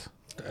place.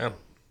 Damn.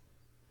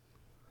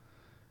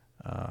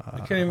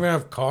 You can't even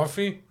have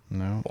coffee?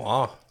 No.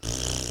 Wow.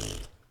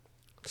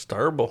 It's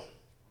terrible.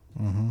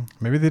 Mm-hmm.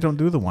 Maybe they don't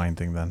do the wine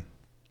thing then.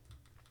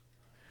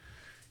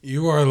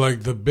 You are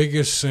like the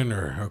biggest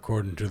sinner,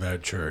 according to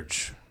that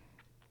church.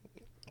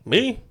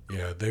 Me?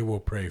 Yeah, they will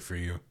pray for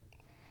you.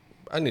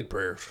 I need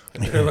prayers.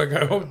 They're like,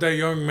 I hope that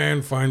young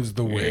man finds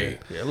the way.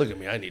 Yeah, look at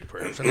me. I need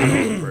prayers. I need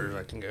all the prayers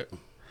I can get.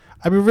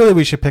 I mean, really,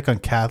 we should pick on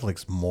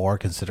Catholics more,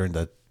 considering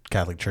the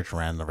Catholic Church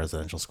ran the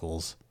residential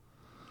schools.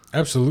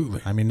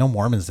 Absolutely. I mean, no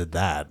Mormons did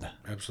that.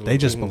 Absolutely. They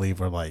just believe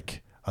we're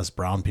like, us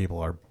brown people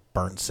are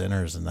burnt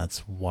sinners, and that's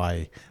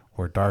why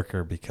we're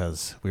darker,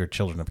 because we are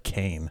children of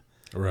Cain.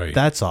 Right.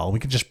 That's all. We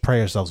can just pray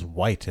ourselves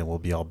white and we'll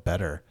be all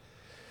better.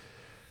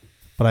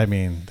 But I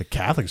mean, the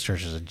Catholic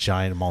Church is a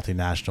giant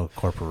multinational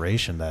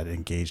corporation that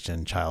engaged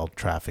in child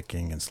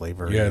trafficking and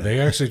slavery. Yeah,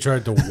 they actually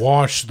tried to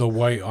wash the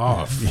white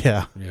off.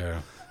 Yeah. Yeah.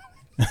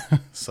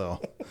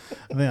 So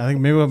I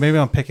think maybe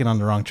I'm picking on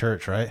the wrong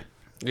church, right?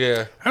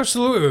 Yeah.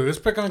 Absolutely. Let's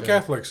pick on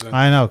Catholics then.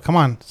 I know. Come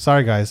on.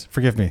 Sorry, guys.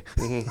 Forgive me.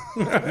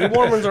 The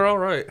Mormons are all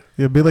right.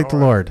 You'll be like the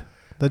Lord.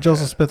 That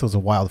Joseph Smith was a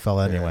wild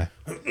fella anyway.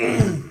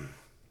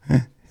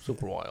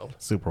 Super wild.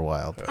 Super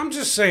wild. I'm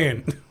just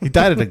saying. He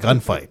died at a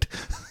gunfight.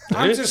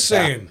 I'm just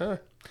saying. Yeah.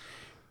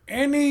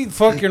 Any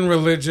fucking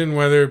religion,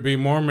 whether it be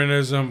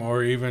Mormonism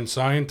or even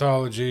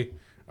Scientology,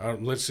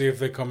 let's see if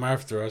they come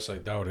after us. I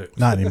doubt it.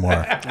 Not anymore.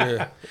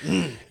 Yeah.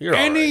 You're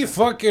all Any right.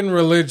 fucking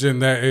religion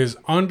that is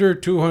under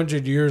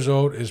 200 years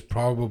old is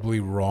probably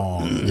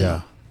wrong.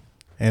 Yeah.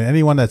 And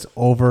anyone that's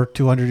over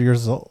 200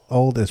 years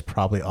old is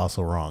probably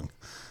also wrong.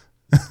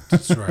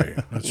 That's right.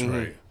 That's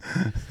right.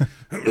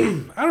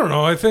 I don't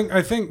know. I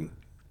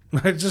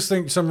just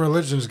think some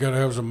religions got to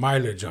have some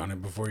mileage on it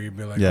before you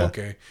be like, Yeah.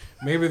 okay,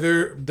 maybe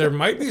there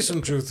might be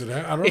some truth to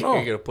that. I don't know.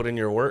 You got to put in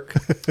your work.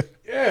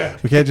 Yeah.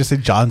 We can't just say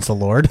John's the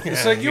Lord.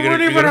 It's like you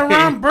weren't even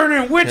around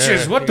burning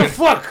witches. What the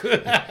fuck? You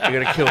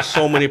gotta kill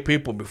so many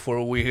people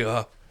before we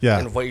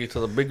invite you to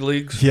the big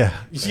leagues. Yeah.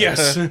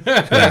 Yes. You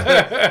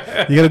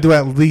got to do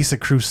at least a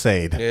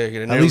crusade.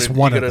 Yeah, at least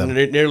one of them. You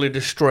gotta nearly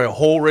destroy a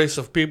whole race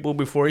of people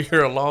before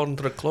you're allowed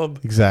into the club.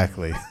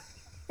 Exactly.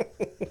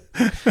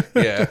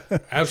 Yeah.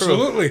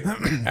 Absolutely.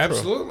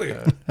 Absolutely.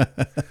 Yeah.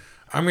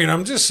 I mean,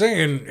 I'm just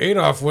saying,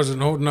 Adolf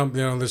wasn't holding up,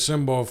 the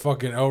symbol of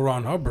fucking L.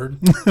 Ron Hubbard.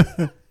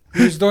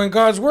 He was doing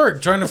God's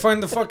work, trying to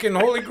find the fucking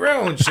Holy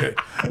Grail and shit.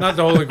 Not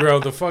the Holy Grail,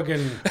 the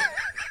fucking...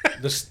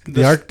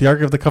 The Ark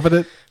of the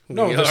Covenant?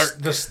 No,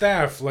 the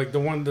staff, like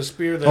the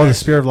spear. The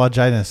Spear of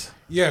Longinus.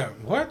 Yeah,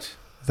 what?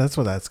 That's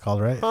what that's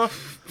called, right? Huh?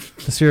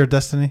 The Spear of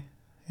Destiny?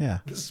 Yeah.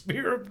 The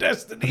Spear of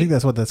Destiny. I think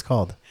that's what that's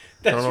called.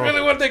 That's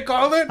really what they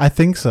call it? I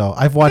think so.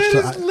 I've watched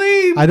it.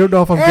 Lame. I don't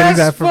know if I'm getting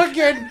that from...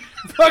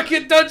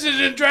 fucking Dungeons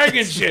and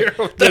Dragons shit.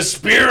 The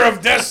Spear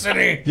of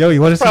Destiny. Yo,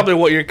 you want to see... Probably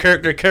what your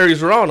character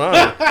carries around,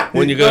 huh?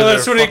 When you go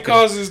that's what he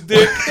calls his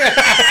dick.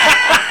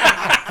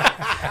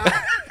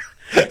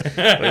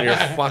 When you're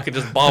fucking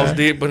just balls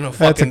deep in a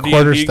fucking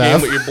quarter D&D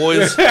staff. game with your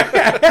boys.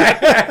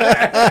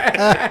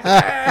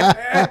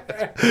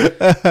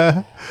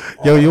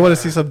 Yo, you want to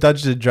see some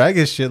Dungeons and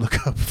Dragons shit?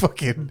 Look up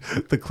fucking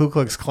the Ku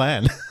Klux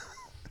Klan.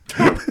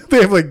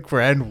 They have like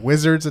grand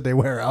wizards and they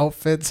wear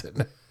outfits.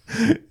 And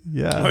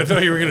yeah. I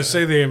thought you were going to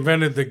say they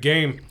invented the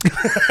game.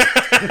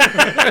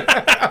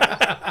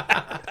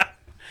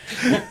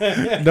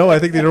 No, I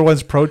think they're the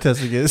ones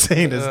protesting it,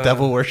 saying it's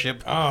devil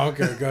worship. Oh,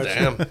 okay,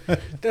 gotcha. Damn.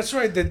 That's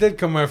right. They did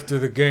come after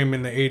the game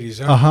in the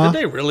 80s, huh? Uh-huh. Did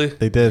they really?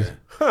 They did.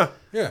 Huh.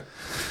 Yeah.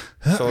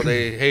 So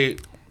they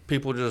hate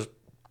people just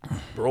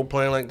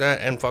role-playing like that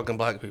and fucking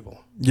black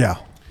people. Yeah.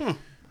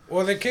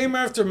 Well, they came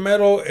after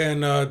metal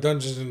and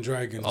Dungeons and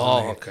Dragons.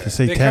 Oh, okay. The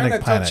They kind Satanic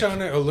of touch Panic.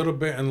 on it a little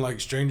bit in like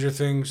Stranger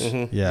Things.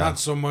 Mm-hmm. Yeah. Not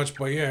so much,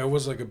 but yeah, it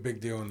was like a big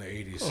deal in the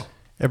 80s. Oh.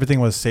 Everything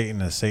was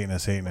Satanist,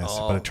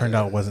 but it turned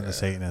out it wasn't yeah. the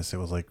Satanists. It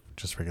was like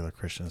just regular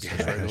Christians. And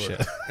that kind of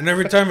shit. And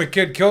every time a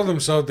kid killed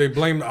himself, they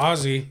blamed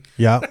Ozzy.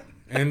 Yeah.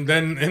 And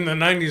then in the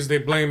 90s, they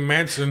blamed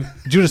Manson.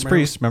 Judas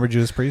Priest. Remember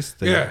Judas Priest?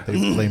 They Yeah.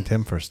 blamed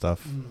him for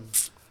stuff.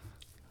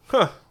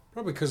 Huh.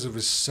 Probably because of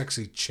his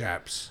sexy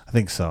chaps. I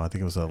think so. I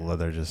think it was a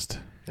leather just...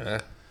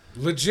 Yeah.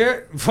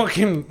 Legit,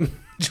 fucking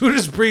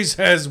Judas Priest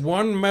has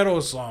one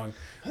metal song.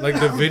 Like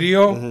the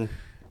video,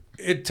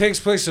 it takes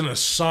place in a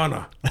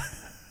sauna.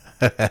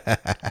 It's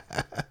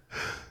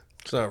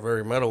not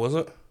very metal, is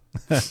it?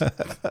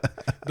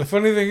 The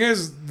funny thing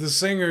is, the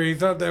singer, he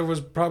thought that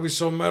was probably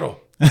so metal.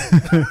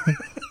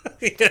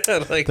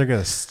 Yeah, like... They're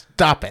going to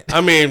stop it.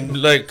 I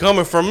mean, like,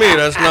 coming from me,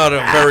 that's not a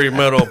very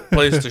metal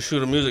place to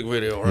shoot a music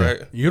video,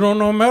 right? You don't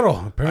know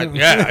metal,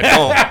 apparently. I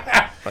know.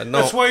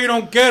 That's why you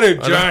don't get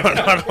it, John.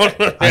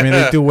 I mean,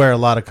 they do wear a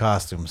lot of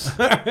costumes.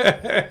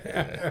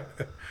 I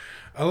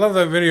love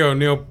that video,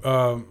 Neil,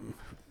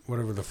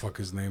 whatever the fuck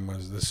his name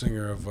was, the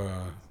singer of...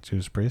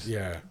 Judas Priest?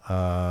 Yeah.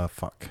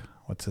 Fuck.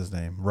 What's his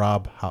name?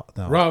 Rob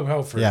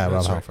Halford. Yeah, Rob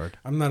right. Halford.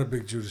 I'm not a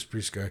big Judas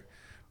Priest guy.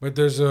 But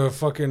there's a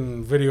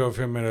fucking video of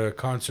him at a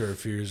concert a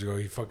few years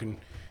ago.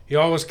 He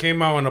always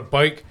came out on a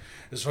bike.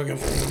 It's fucking...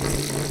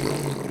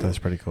 That's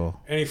pretty cool.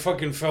 And he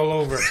fucking fell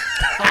over.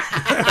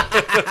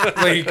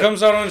 Like he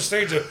comes out on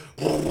stage.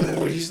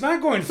 He's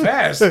not going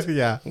fast.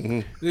 Yeah.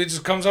 He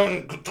just comes out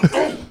and...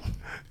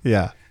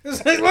 Yeah.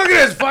 It's like, look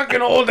at his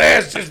fucking old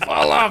ass just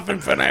fall off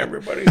in front of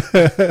everybody.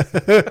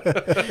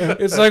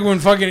 It's like when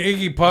fucking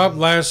Iggy Pop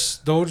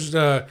last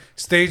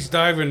stage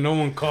dive and no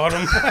one caught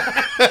him.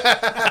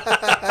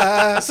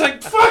 It's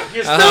like, fuck,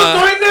 you're still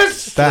doing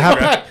this? That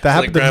happened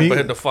Like to Grandpa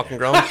hit the fucking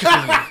ground.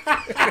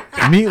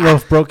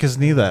 Meatloaf broke his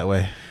knee that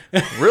way.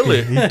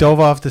 Really? He dove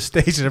off the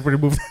stage and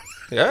everybody moved.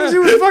 Yeah. Because he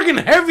was fucking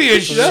heavy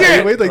as He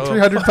shit. weighed like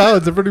 300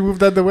 pounds. Everybody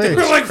moved out the way.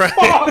 We're like,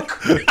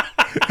 fuck.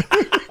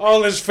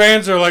 All his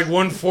fans are like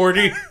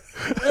 140.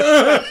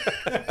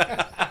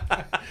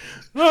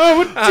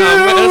 That's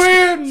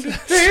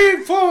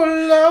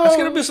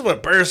gonna be some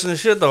embarrassing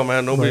shit, though,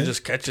 man. Nobody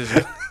just catches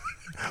you.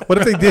 What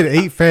if they did?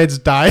 8 fans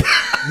died.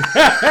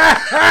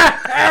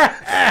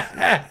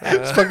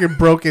 It's fucking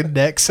broken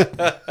necks.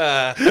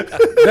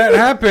 That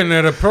happened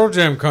at a Pro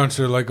Jam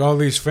concert. Like all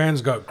these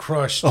fans got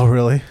crushed. Oh,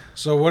 really?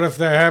 So what if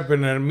that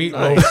happened at a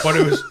Meatloaf, but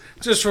it was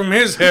just from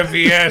his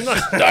heavy ass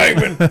just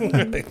diving?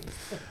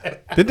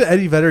 Didn't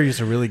Eddie Vedder used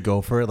to really go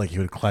for it? Like he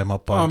would climb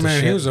up Oh onto man,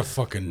 shit? he was a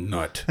fucking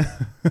nut.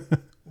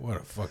 What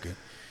a fucking...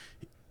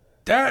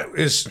 That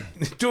is...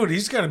 Dude,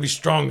 he's got to be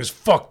strong as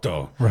fuck,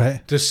 though.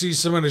 Right. To see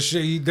some of the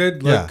shit he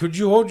did. Like, Yeah. could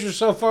you hold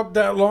yourself up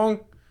that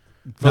long?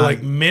 For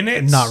like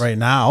minutes? Not right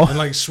now. And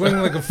like swing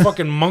like a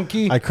fucking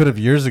monkey? I could have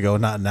years ago,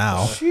 not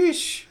now.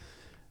 Sheesh.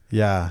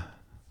 Yeah.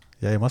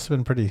 Yeah, he must have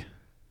been pretty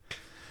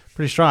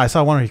strong. I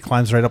saw one where he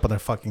climbs right up on the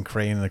fucking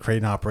crane and the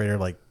crane operator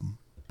like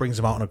brings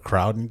him out in a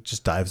crowd and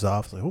just dives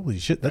off. It's like, holy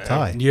shit, that's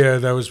high. Yeah,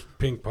 that was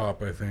Pink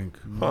Pop, I think.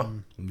 Huh.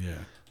 Yeah.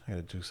 I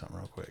gotta do something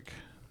real quick.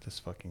 This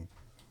fucking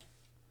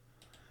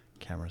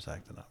camera's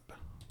acting up.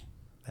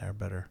 There,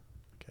 better.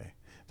 Okay.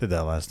 Did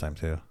that last time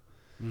too.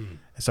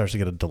 It starts to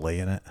get a delay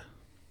in it.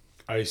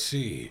 I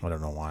see. I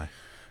don't know why.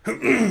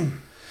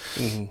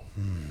 Mm-hmm.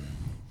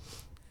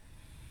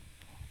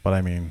 But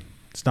I mean,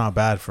 it's not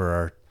bad for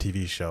our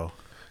TV show.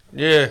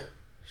 Yeah,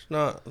 it's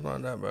not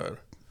that bad.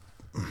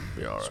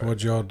 Be all right. So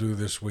what'd y'all do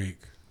this week?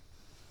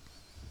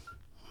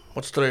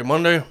 What's today,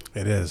 Monday?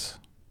 It is.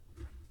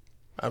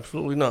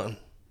 Absolutely nothing.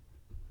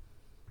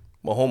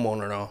 I'm a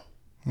homeowner now.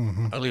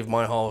 Mm-hmm. I leave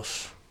my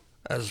house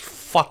as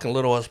fucking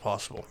little as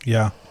possible.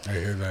 Yeah. I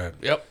hear that.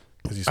 Yep.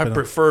 I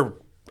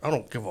I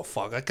don't give a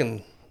fuck. I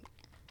don't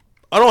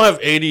have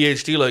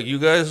ADHD like you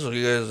guys. So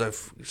I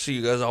see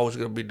you guys always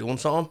gonna be doing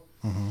something.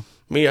 Mm-hmm.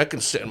 Me, I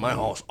can sit in my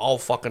house all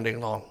fucking day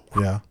long.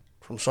 Yeah.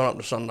 From sun up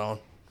to sundown.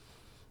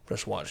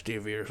 Just watch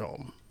TV or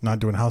something. Not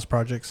doing house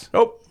projects?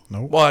 Nope.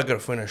 Nope. Well, I gotta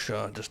finish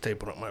just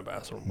taping up my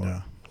bathroom.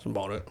 Yeah. That's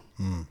about it.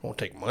 Won't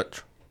take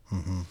much.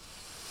 Mm-hmm.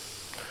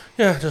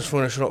 Yeah, just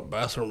finishing up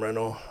bathroom right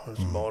now. That's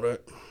about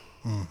it.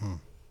 Mm-hmm.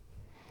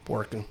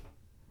 Working.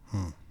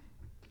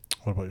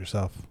 What about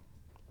yourself?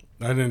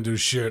 I didn't do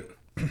shit.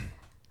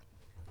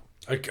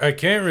 I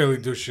can't really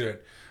do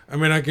shit. I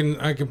mean, I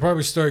can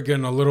probably start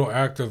getting a little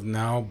active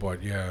now,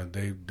 but yeah,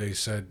 they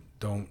said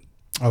don't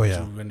do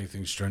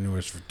anything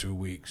strenuous for 2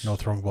 weeks. No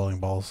throwing bowling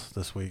balls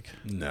this week.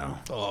 No.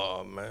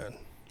 Oh, man.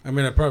 I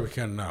mean, I probably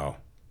can now.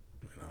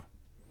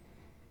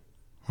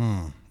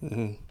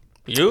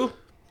 You?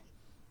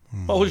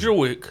 What was your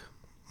week?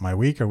 My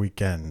week or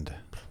weekend?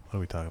 What are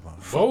we talking about?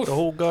 Both. The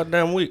whole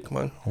goddamn week,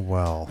 man.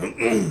 Well,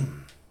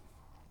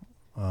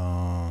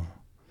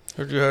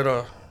 Heard you had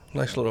a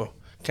nice little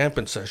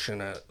camping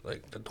session at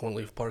like the Twin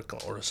Leaf parking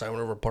lot or the Salmon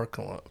River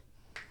parking lot.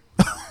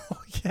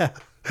 yeah,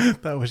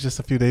 that was just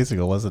a few days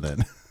ago, wasn't it?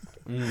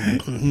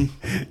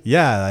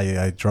 Yeah,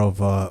 I drove.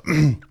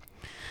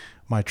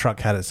 My truck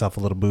had itself a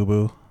little boo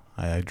boo.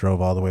 I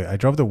drove all the way. I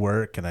drove to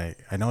work, and I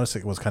noticed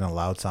it was kind of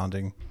loud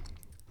sounding.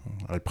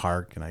 I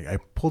parked, and I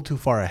pulled too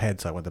far ahead,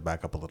 so I went to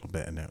back up a little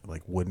bit, and it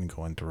like wouldn't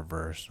go into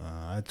reverse.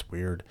 That's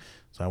weird.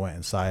 So I went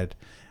inside,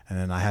 and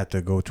then I had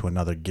to go to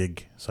another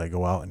gig. So I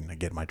go out and I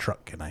get my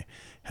truck, and I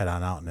head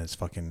on out,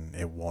 and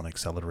it won't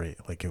accelerate.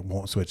 Like it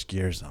won't switch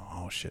gears.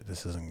 Oh shit,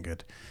 this isn't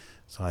good.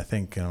 So I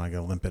think, am I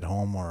gonna limp it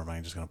home, or am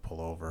I just gonna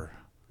pull over?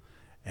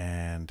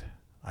 And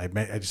I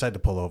decided to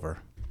pull over.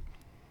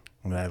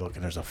 And then I look,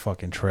 and there's a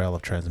fucking trail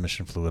of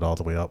transmission fluid all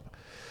the way up.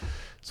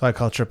 So I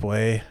call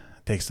AAA.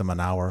 It takes them an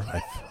hour.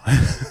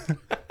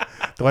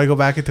 Do I go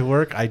back into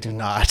work? I do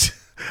not.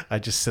 I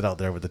just sit out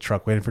there with the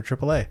truck waiting for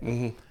AAA.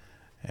 Mm-hmm.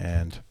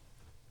 And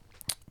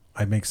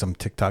I make some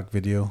TikTok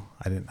video.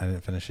 I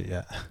didn't finish it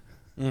yet.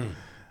 With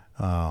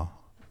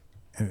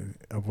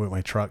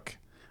my truck.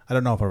 I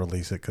don't know if I'll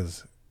release it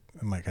because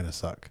it might kind of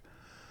suck.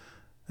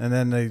 And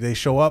then they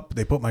show up.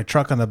 They put my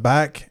truck on the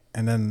back,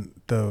 and then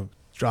the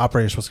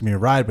operator's supposed to give me a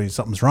ride, but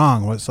something's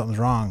wrong. Something's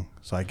wrong.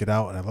 So I get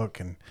out and I look,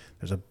 and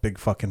there's a big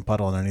fucking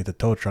puddle underneath the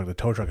tow truck. The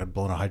tow truck had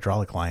blown a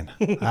hydraulic line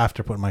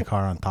after putting my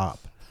car on top.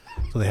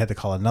 So they had to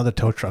call another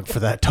tow truck for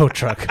that tow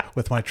truck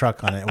with my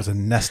truck on it. It was a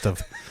nest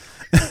of...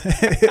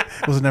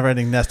 it was a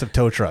never-ending nest of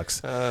tow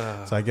trucks.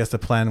 So I guess the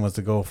plan was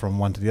to go from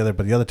one to the other,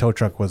 but the other tow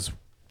truck was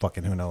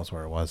fucking who knows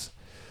where it was.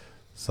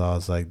 So I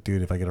was like,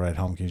 dude, if I get a ride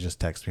home, can you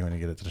just text me when you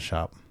get it to the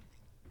shop?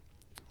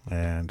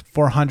 And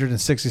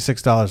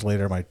 $466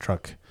 later, my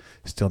truck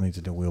still needs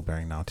a new wheel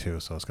bearing now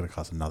too, so it's going to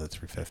cost another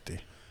 $350.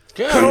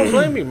 Yeah, I don't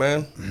blame you,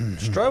 man.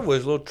 This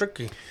driveway's a little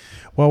tricky.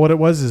 Well, what it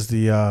was is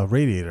the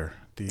radiator.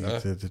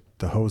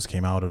 The hose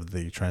came out of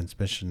the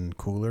transmission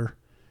cooler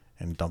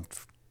and dumped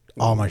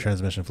all my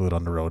transmission fluid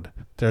on the road.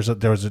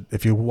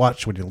 If you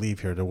watch when you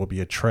leave here, there will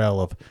be a trail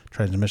of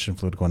transmission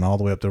fluid going all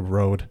the way up the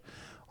road,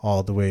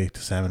 all the way to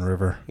Salmon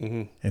River,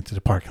 into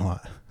the parking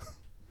lot.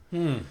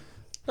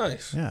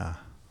 Nice. Yeah.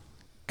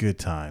 Good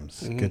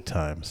times. Good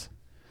times.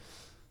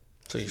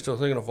 So you still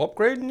thinking of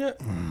upgrading yet?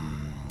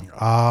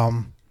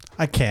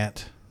 I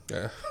can't.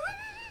 Yeah.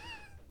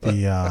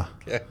 The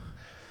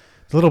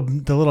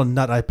little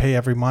nut I pay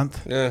every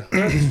month Yeah.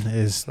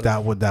 is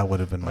that would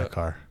have been my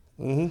car.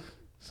 Mm-hmm.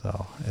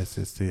 So it's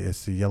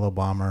the yellow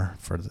bomber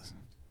for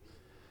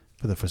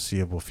the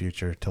foreseeable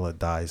future till it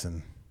dies,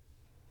 and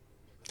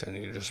Then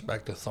you just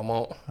back the thumb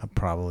out.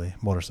 probably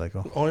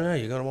motorcycle. Oh yeah,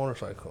 you got a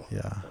motorcycle.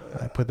 Yeah,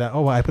 I put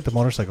the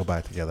motorcycle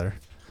back together.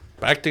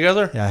 Back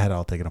together? Yeah, I had it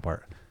all taken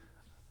apart.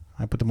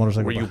 I put the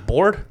motorcycle. Were you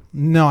bored?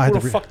 No, I had Who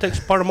to. the fuck takes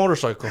apart a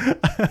motorcycle? I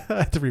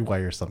had to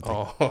rewire something.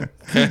 Oh,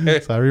 okay.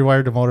 So I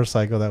rewired the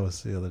motorcycle. That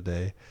was the other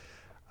day.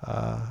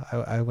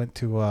 I went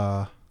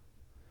to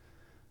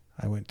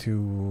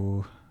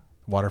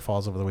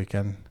waterfalls over the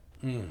weekend.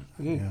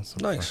 Yeah,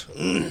 Nice.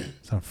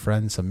 Some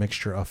friends, a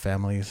mixture of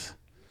families.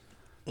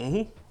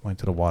 Went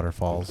to the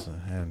waterfalls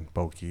and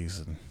bogeys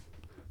and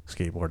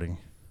skateboarding.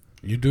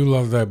 You do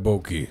love that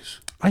Bokies.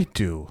 I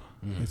do.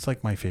 It's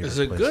like my favorite. Is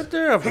it place. good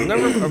there? I've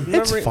never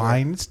It's eaten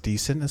fine. there. It's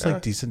decent. It's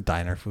like decent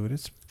diner food.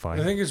 It's fine.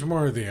 I think it's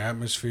more of the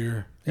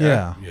atmosphere.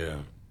 Yeah. Yeah.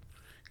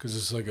 Because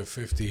it's like a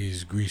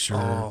 50s greaser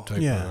type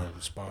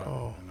of spot.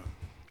 Oh. You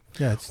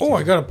know? Yeah.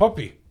 I got a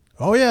puppy.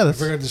 Oh yeah. I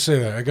forgot to say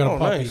that. I got a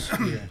puppy. Nice.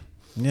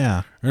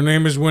 Yeah. Her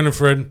name is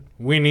Winifred.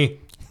 Weenie.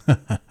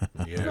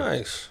 Yeah.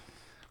 Nice.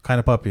 kind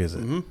of puppy is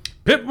it?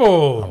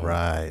 Pitbull. All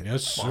right.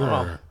 Yes, sir.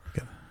 Wow.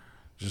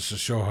 Just to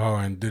show how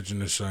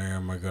indigenous I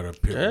am, I got a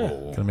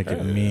pitbull. Gonna make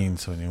it mean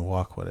so when you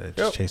walk with it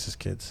just chases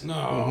kids.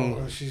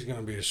 No, she's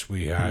gonna be a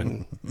sweetheart.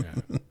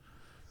 Yeah.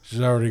 She's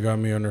already got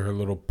me under her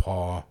little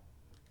paw.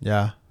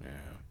 Yeah. Yeah.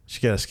 She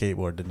get a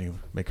skateboard, didn't you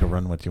make her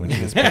run with you when she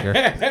gets bigger?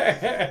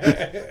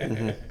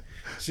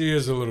 She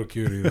is a little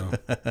cutie though.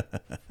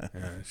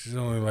 Yeah, she's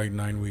only like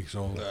 9 weeks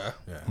old.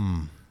 Yeah.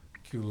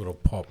 Cute little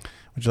pup.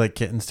 Would you like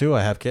kittens too?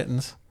 I have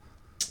kittens.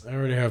 I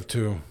already have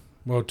 2.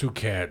 Well, 2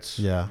 cats.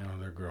 Yeah. You know,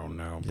 they're grown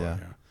now. But Yeah.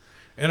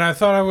 And I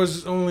thought I'd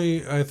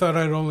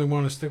only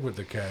want to stick with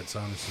the cats,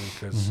 honestly,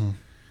 because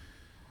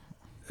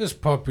this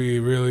puppy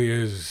really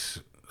is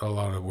a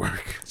lot of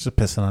work. Just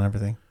pissing on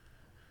everything.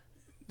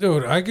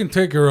 Dude, I can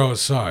take her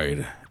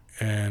outside,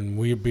 and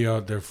we'd be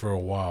out there for a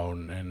while,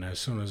 and as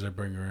soon as I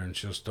bring her in,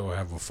 she'll still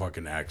have a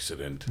fucking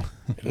accident.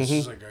 And it's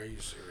just like, are you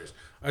serious?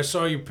 I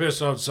saw you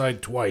piss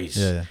outside twice.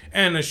 Yeah.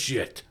 And a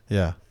shit.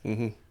 Yeah.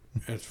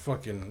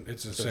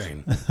 It's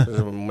insane. Does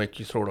it make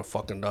you throw the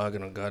fucking dog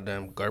in a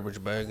goddamn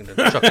garbage bag and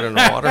then chuck it in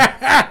the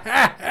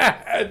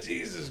water?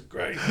 Jesus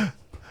Christ.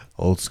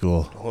 Old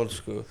school. Old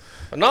school.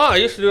 No, I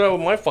used to do that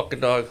with my fucking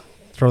dog.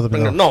 Throw them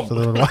in the No, throw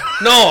them in the water.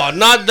 no,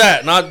 not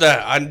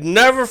that. I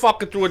never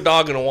fucking threw a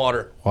dog in the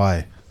water.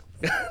 Why?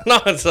 No,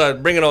 it's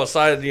bring it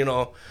outside, you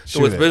know, Shoot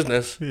do its it.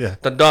 business. Yeah.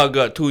 The dog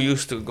got too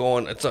used to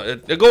going.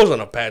 It goes on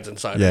the pads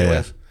inside, Yeah,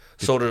 anyways. yeah.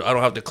 So that I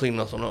don't have to clean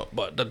nothing up.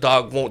 But the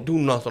dog won't do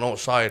nothing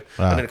outside,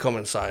 Wow. and then come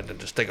inside and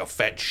just take a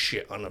fat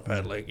shit on the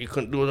pad. Like you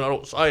couldn't do that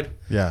outside.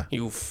 Yeah.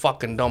 You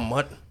fucking dumb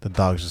mutt. The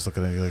dog's just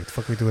looking at you like, the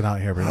fuck are we doing out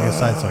here? Bring me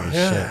inside so I can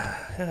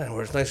shit. Yeah,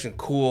 where it's nice and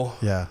cool.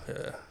 Yeah.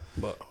 Yeah,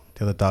 but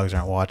The other dogs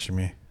aren't watching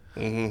me.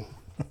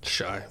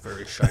 shy,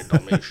 very shy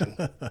Dalmatian.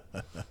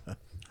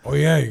 Oh,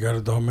 yeah, you got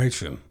a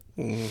Dalmatian.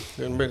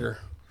 Getting bigger.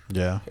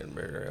 Yeah. Getting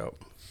bigger, yep.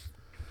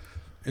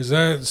 Is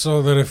that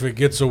so that if it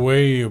gets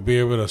away, you'll be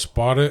able to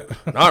spot it?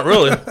 Not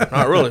really,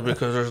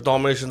 because there's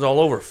Dalmatians all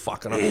over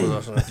fucking up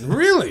with us.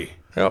 Really?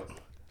 Yep.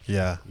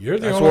 Yeah. You're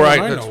the That's only where one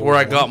I know that's where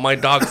I of. got my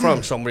dog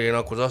from, somebody in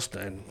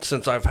Aquazusta. And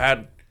since I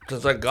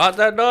got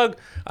that dog,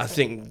 I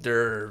think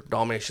their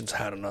Dalmatians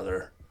had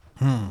another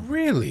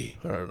Really?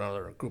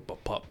 group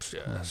of pups.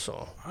 Yeah,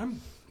 so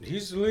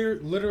He's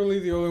literally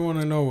the only one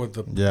I know with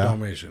the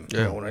Dalmatian.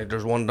 yeah,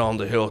 there's one down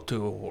the hill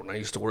too. When I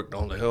used to work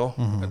down the hill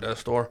at that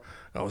store,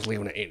 I was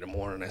leaving at 8 in the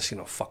morning. And I seen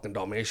a fucking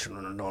Dalmatian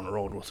running down the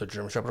road with a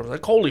German Shepherd. I was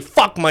like, "Holy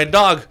fuck, my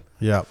dog!"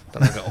 Yep.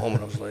 Then I got home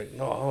and I was like,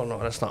 "No,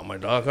 that's not my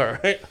dog. All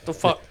right, what the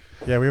fuck."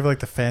 Yeah, we have like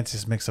the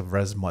fanciest mix of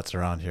res mutts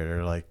around here.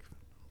 They're like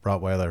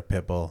Rottweiler,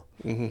 Pitbull,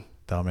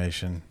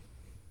 Dalmatian.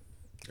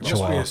 It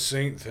must be a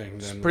Saint thing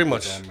then. Pretty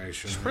with much, the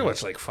Dalmatian. it's pretty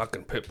much like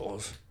fucking pit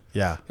bulls.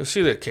 Yeah. You'll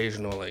see the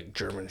occasional like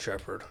German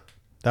Shepherd.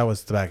 That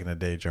was back in the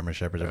day, German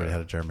Shepherds. Everybody had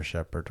a German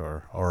Shepherd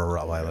or a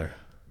Rottweiler.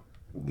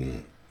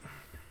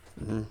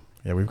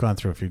 Yeah, we've gone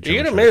through a few You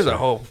German get amazed Shepherds. at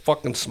how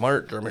fucking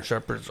smart German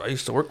Shepherds. I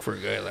used to work for a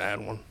guy that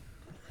had one.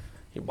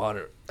 He bought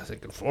it, I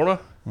think, in Florida.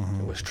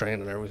 He was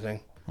trained and everything.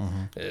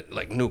 It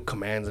like knew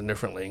commands in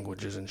different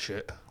languages and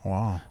shit.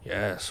 Wow.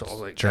 Yeah, so I was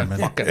like, German.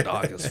 that fucking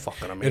dog is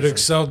fucking amazing. It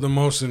excelled the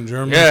most in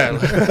German. Yeah,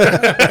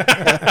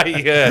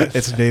 yeah.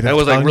 It's native I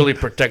was like tongue. really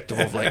protective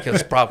of like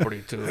his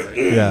property too. Like,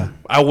 Yeah.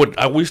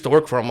 I used to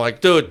work for him.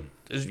 Like, dude,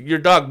 your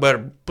dog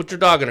better put your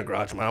dog in the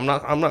garage, man.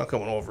 I'm not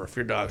coming over if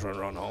your dog's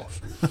running around the house.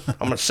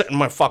 I'm gonna sit in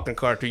my fucking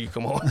car till you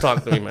come home and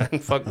talk to me, man.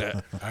 Fuck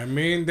that. I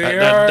mean,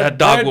 That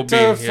dog will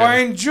be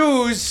fine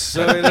Jews.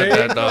 So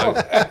there you go.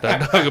 That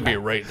dog will be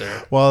right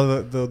there.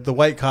 Well, the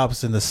white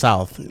cops in the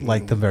South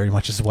like them very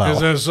much as well. Is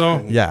that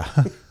so? Yeah.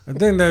 I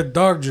think that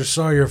dog just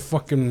saw your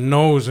fucking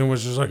nose and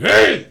was just like,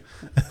 hey!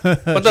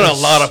 But then a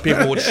lot of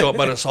people would show up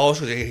at his house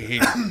because he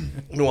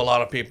knew a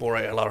lot of people,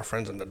 right? A lot of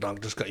friends, and the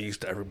dog just got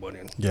used to everybody.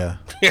 And Yeah.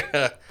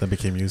 yeah, That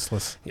became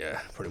useless. yeah,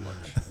 pretty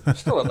much.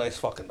 Still a nice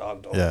fucking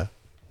dog, though. Yeah.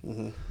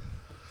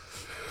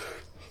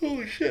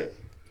 Holy shit.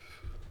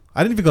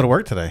 I didn't even go to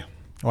work today.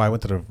 Oh, I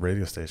went to the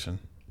radio station.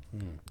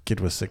 Kid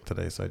was sick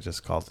today, so I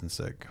just called in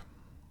sick.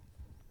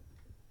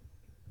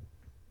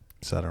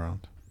 Sat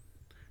around.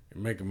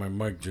 You're making my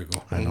mic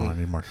jiggle. I know, I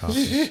need more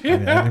coffee. I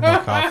need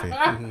more coffee.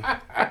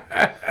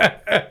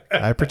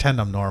 I pretend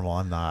I'm normal.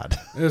 I'm not.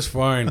 It's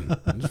fine.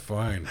 It's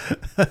fine.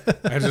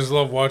 I just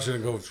love watching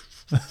it go.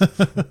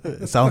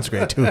 It sounds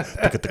great, too.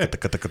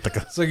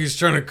 It's like he's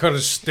trying to cut a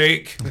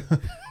steak.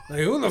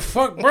 Like, who the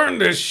fuck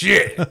burned this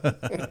shit?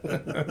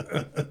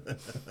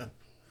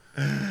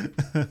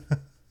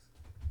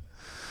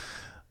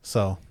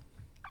 So,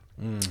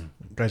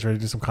 guys ready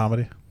to do some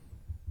comedy?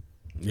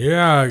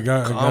 Yeah, I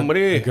got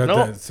Comedy? I got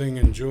No. that thing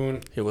in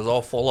June. He was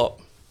all full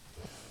up.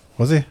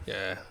 Was he?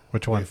 Yeah.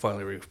 Which He one?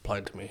 finally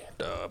replied to me.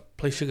 The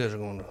place you guys are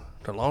going to,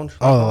 the lounge?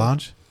 Oh, the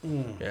lounge?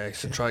 Yeah, he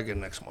said try again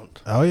next month.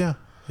 Oh, yeah.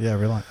 Yeah,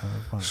 realize.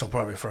 So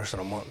probably first of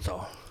the month,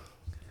 I'll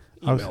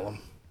I was- email him.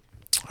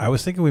 I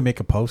was thinking we make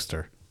a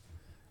poster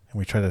and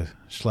we try to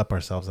schlep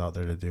ourselves out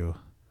there to do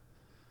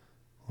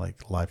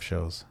like live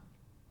shows.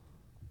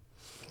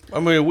 I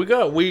mean, we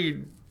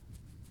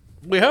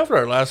We have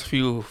our last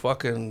few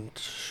fucking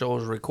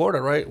shows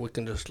recorded, right? We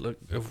can just look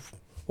if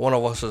one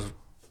of us is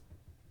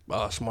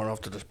smart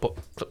enough to just put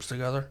clips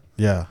together.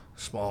 Yeah.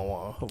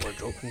 Small of our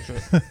joke and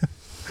shit.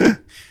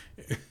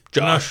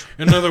 Josh.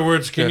 In other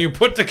words, can you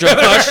put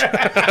together?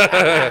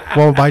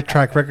 Well, my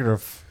track record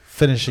of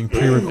finishing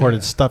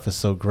pre-recorded stuff is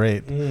so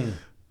great.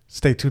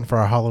 Stay tuned for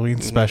our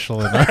Halloween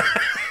special and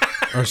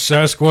our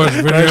Sasquatch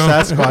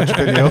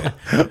video.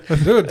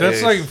 Dude,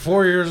 that's like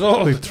 4 years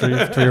old. Like three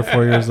or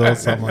 4 years old,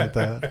 something like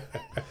that.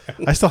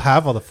 I still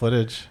have all the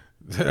footage.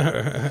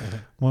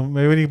 Well,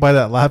 maybe when you buy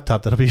that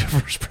laptop, that'll be your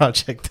first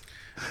project.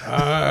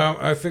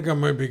 I think I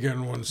might be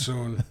getting one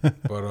soon,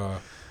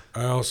 but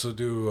I also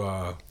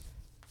do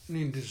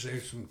need to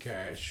save some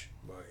cash.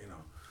 But you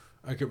know,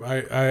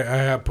 I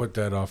have put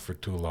that off for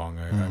too long.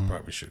 I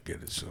probably should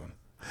get it soon.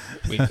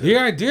 The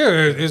idea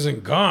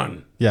isn't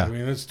gone. Yeah, I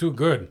mean it's too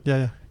good.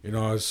 Yeah. You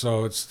know,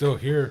 so it's still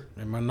here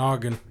in my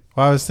noggin.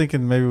 Well, I was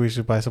thinking maybe we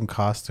should buy some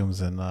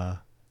costumes and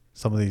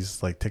some of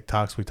these like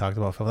TikToks we talked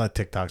about, not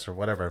TikToks or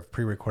whatever,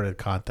 pre-recorded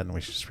content. We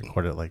should just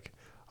record it like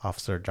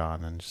Officer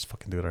John and just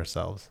fucking do it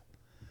ourselves.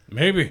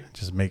 Maybe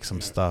just make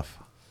some stuff.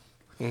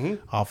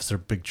 Officer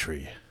Big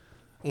Tree.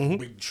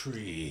 Big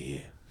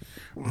Tree.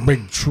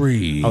 Big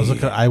Tree.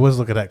 I was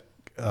looking at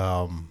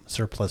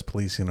surplus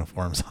police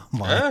uniforms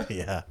online.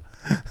 Yeah.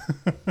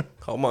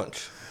 How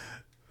much?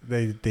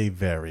 They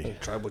vary.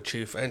 Tribal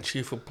chief and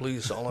chief of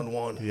police all in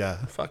one. Yeah.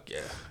 Fuck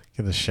yeah.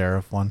 Get the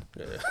sheriff one.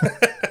 Yeah.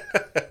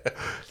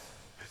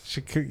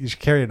 You should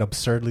carry an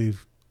absurdly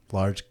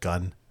large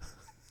gun.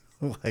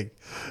 like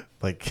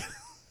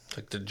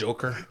the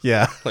Joker?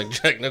 Yeah. Like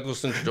Jack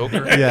Nicholson's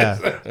Joker? Yeah.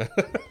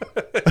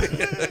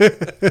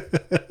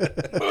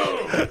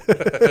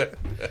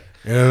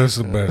 Yeah, that's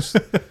the best.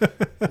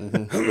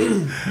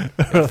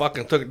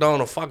 Fucking took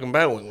down a fucking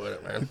Batwing with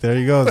it, man. There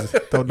you go.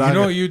 Don't knock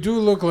it. You do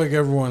look like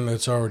everyone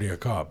that's already a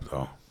cop,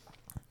 though.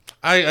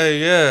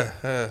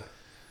 Yeah.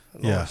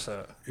 Yeah,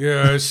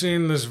 I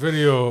seen this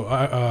video.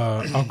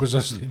 Uncle's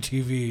Destiny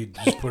TV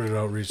just put it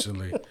out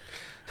recently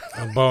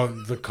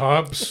about the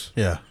cops.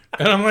 Yeah.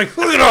 And I'm like,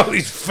 look at all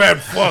these fat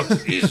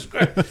fucks. Jesus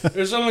Christ.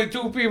 There's only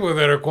 2 people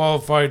that are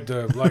qualified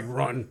to like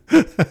run.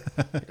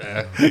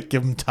 Yeah.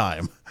 Give them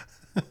time.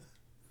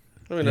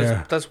 I mean,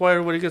 that's why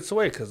everybody gets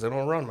away, because they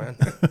don't run, man.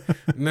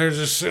 And they're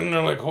just sitting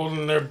there like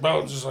holding their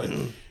belt, just like,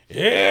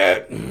 yeah,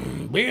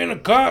 being a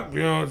cop,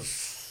 you know,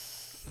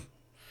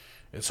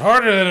 it's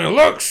harder than it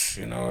looks,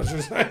 you know. It's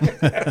just like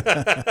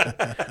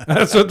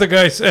that's what the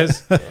guy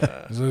says.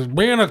 He says,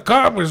 being a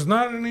cop is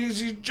not an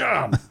easy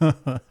job.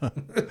 Gotta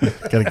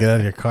get out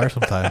of your car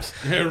sometimes.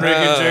 Yeah,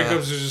 Reagan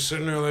Jacobs is just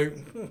sitting there like,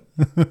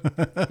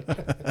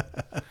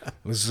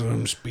 listen to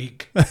him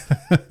speak.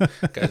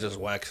 Guy just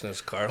waxing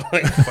his car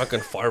like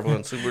fucking Farva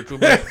and Super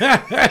Trooper.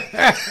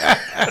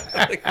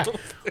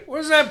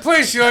 Where's that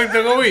place you like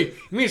to go eat?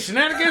 You mean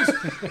Shenanigans?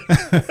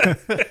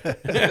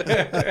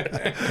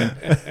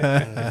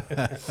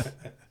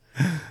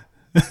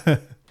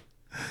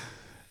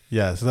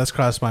 Yeah, so that's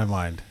crossed my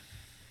mind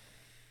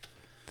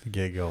to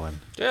get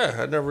going. Yeah,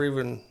 I never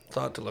even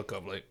thought to look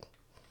up like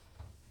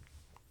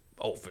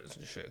outfits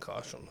and shit,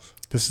 costumes.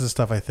 This is the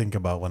stuff I think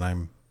about when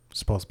I'm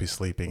supposed to be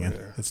sleeping and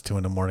it's 2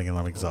 a.m. and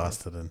I'm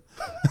exhausted and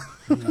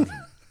and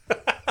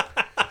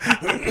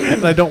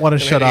I don't want to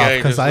shut off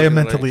because I am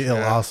mentally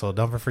ill also.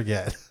 Don't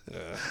forget.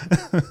 Yeah.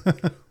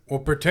 Well,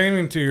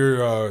 pertaining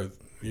to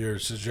your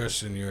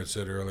suggestion you had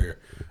said earlier,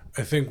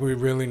 I think we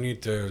really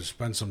need to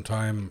spend some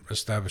time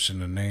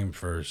establishing a name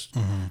first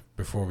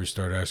before we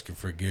start asking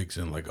for gigs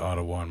in like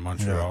Ottawa and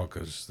Montreal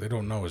because they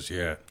don't know us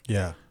yet.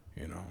 Yeah.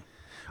 You know.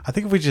 I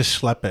think if we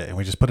just schlep it and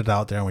we just put it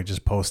out there and we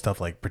just post stuff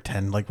like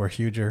pretend like we're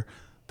huger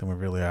than we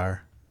really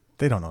are,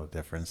 they don't know the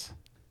difference.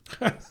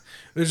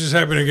 They're just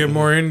happy to get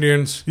more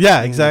Indians.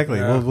 Yeah, exactly.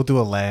 Yeah. We'll do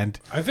a land.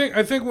 I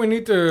think we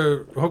need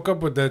to hook up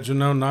with that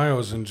Janelle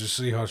Niles and just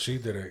see how she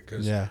did it.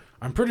 Cause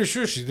I'm pretty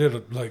sure she did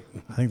it like.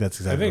 I think that's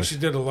exactly. I think she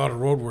did a lot of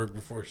road work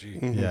before she.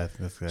 Yeah,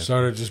 that's good.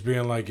 Started just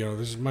being like, you know,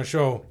 this is my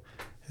show.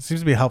 It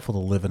seems to be helpful to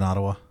live in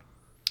Ottawa.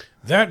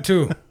 That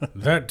too.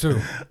 That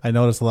too. I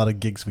noticed a lot of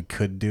gigs we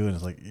could do, and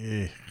it's like,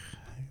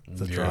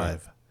 it's a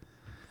drive.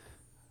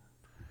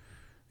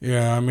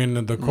 Yeah, I mean,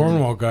 the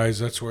Cornwall guys,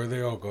 that's where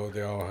they all go.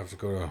 They all have to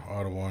go to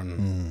Ottawa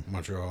and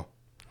Montreal.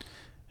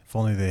 If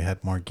only they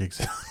had more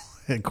gigs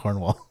in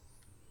Cornwall.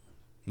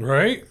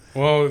 Right?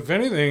 Well, if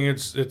anything,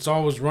 it's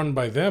always run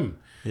by them.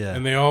 Yeah.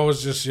 And they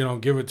always just, you know,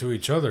 give it to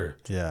each other.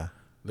 Yeah.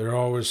 They're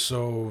always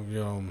so, you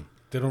know,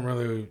 they don't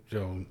really, you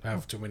know,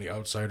 have too many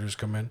outsiders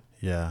come in.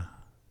 Yeah.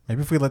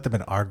 Maybe if we let them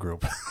in our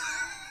group.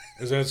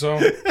 Is that so?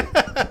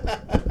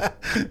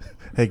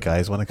 Hey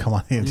guys, want to come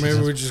on in? Maybe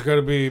we just got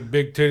to be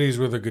big titties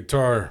with a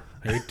guitar.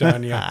 Hey,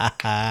 Tanya.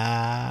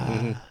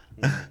 I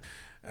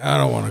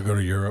don't want to go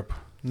to Europe.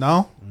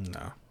 No?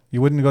 No.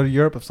 You wouldn't go to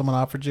Europe if someone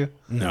offered you?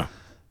 No.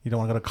 You don't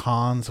want to go to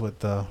cons with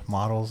the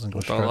models and go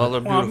all the other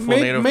beautiful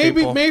native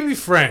people? Maybe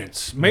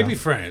France. Maybe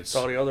France.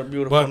 All the other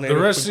beautiful but native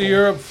the rest people. of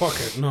Europe, fuck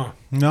it. No.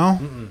 No?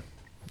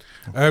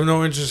 I have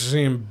no interest in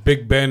seeing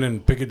Big Ben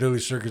and Piccadilly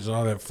Circus and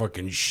all that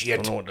fucking I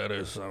shit. don't know what that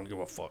is. I don't give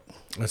a fuck.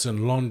 That's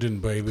in London,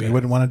 baby. You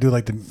wouldn't want to do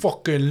like the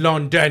fucking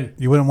London.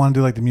 You wouldn't want to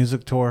do like the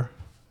music tour?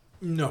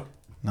 No.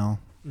 No.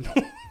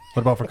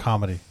 What about for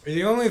comedy?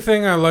 The only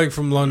thing I like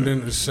from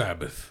London is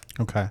Sabbath.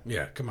 Okay.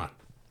 Yeah, come on.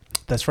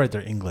 That's right.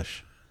 They're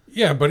English.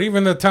 Yeah, but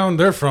even the town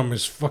they're from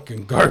is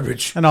fucking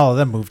garbage. And all of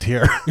them moved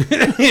here.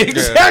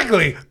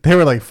 Exactly. They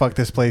were like, fuck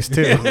this place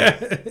too.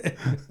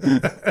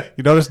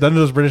 You notice none of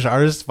those British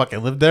artists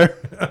fucking lived there?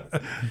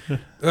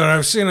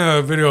 I've seen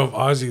a video of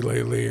Ozzy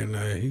lately, and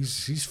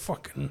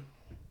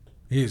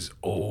he's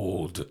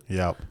old.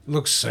 Yep.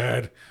 Looks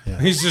sad.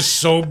 Yeah. He's just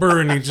sober,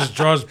 and he just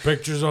draws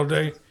pictures all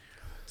day.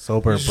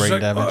 Sober, He's brain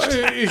like, damaged.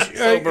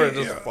 Sober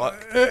as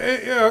fuck.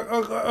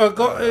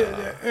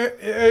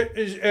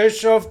 Is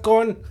airsoft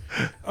gun?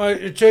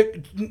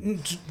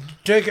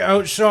 Take it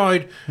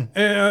outside,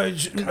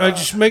 and I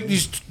just make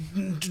these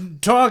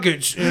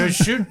targets, and I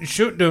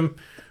shoot them.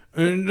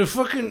 And the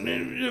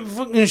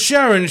fucking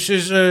Sharon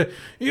says,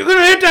 "You're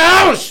gonna hit the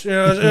house."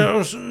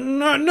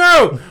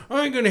 No,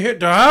 I ain't gonna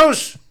hit the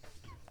house.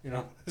 You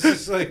know, it's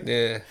just like,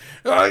 Yeah.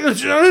 I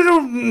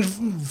don't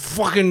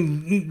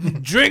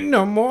fucking drink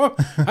no more.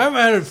 I haven't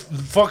had a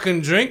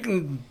fucking drink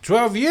in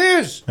 12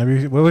 years.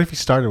 Maybe, what if he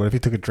started? What if he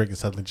took a drink and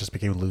suddenly just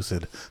became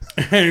lucid?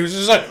 And he was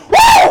just like,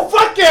 whoa,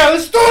 fuck yeah,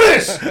 let's do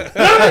this.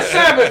 Another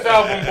Sabbath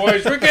album,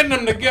 boys. We're getting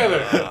them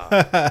together.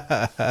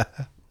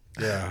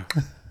 Yeah.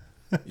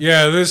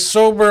 Yeah, this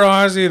sober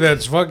Ozzy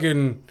that's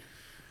fucking...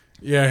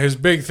 Yeah, his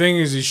big thing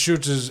is he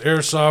shoots his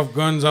airsoft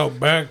guns out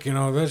back. You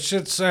know, that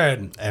shit's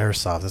sad.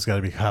 Airsoft. That's got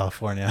to be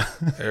California.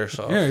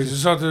 Airsoft. Yeah, he's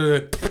just out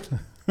there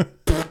like...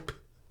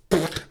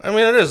 I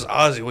mean, it is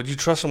Ozzy. Would you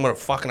trust him with a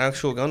fucking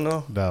actual gun,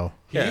 though? No.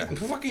 Yeah. He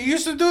fucking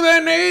used to do that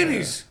in the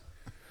 80s.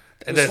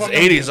 And that's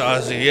 80s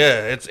Ozzy,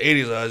 yeah. It's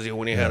 80s Ozzy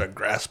when he had a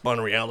grasp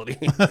on reality.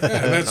 Yeah,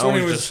 that's when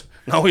he was...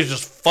 Now he's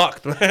just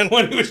fucked, man.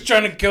 When he was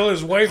trying to kill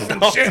his wife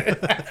and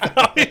shit.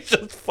 Now he's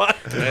just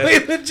fucked, man.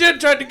 He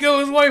legit tried to kill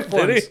his wife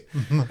Did once.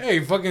 he? Hey,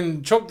 he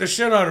fucking choked the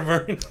shit out of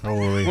her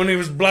Holy. when he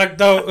was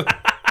blacked out.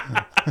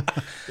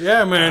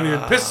 Yeah, man. You're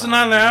pissing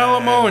on the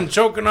Alamo and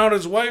choking out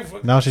his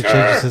wife. Now she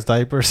changes his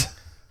diapers.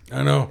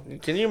 I know.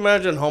 Can you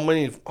imagine how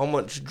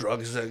much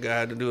drugs that guy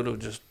had to do to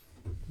just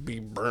be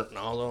burnt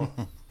now,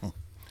 though?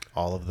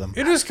 All of them.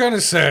 It is kind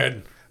of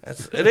sad.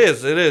 It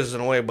is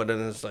in a way, but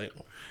then it's like,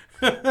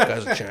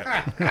 guy's a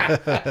champ.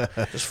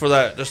 just for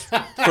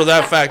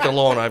that fact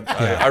alone,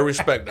 I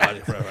respect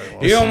Ozzy for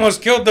that. He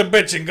almost killed the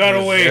bitch and got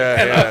away.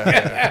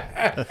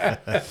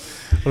 Yeah.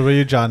 What about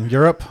you, John?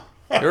 Europe?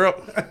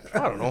 Europe? I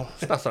don't know.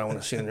 It's nothing I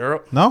want to see in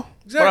Europe. No?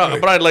 Exactly.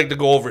 But I'd like to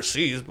go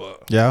overseas,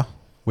 but... Yeah?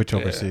 Which Yeah,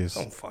 overseas?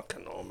 I don't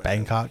fucking know, man.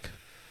 Bangkok?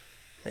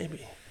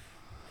 Maybe.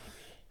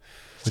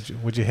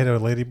 Would you hit a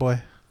lady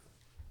boy?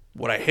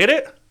 Would I hit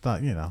it?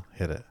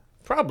 Hit it.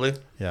 Probably.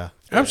 Yeah.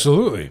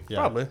 Absolutely. Yeah.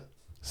 Probably.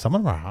 Some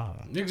of them are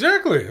hot.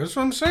 Exactly. That's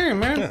what I'm saying,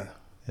 man. Yeah.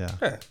 Yeah.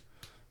 Yeah.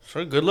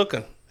 So good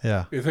looking.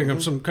 Yeah. You think I'm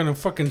some kind of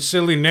fucking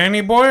silly nanny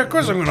boy? Of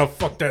course I'm going to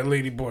fuck that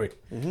lady boy.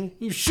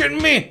 You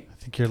shitting me? I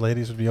think your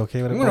ladies would be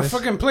okay with it, I'm going to boys?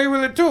 fucking play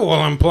with it too while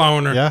I'm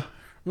plowing her. Yeah?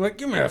 I'm like,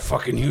 give me that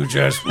fucking huge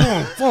ass.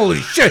 Oh, holy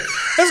shit.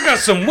 That's got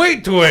some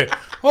weight to it.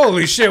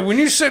 Holy shit. When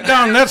you sit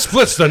down, that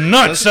splits the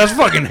nuts. That's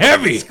fucking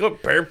heavy. Let's go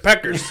pair of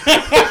peckers.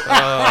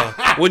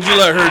 Would you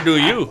let her do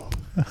you?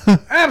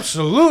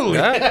 Absolutely.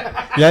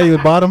 Yeah. Yeah, you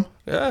would bottom?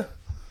 Yeah.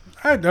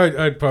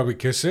 I'd probably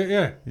kiss it,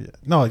 yeah.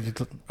 No,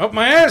 Up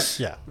my ass?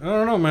 Yeah. I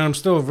don't know, man. I'm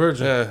still a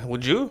virgin. Yeah.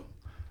 Would you?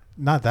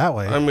 not that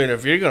way. I mean,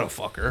 if you're gonna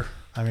fuck her.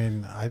 I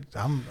mean,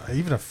 I'm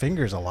even a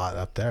finger's a lot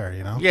up there,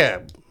 you know? Yeah.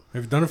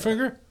 Have you done a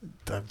finger?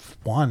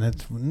 One,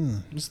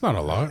 It's not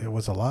a lot. it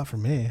was a lot for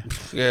me.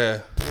 Yeah.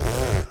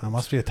 I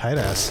must be a tight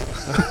ass.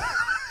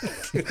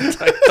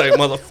 Tight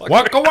motherfucker.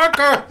 Waka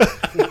waka.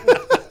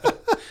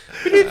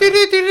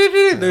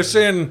 They're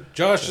saying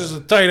Josh is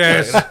a tight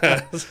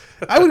ass.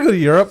 I would go to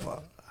Europe.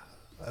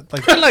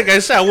 Like I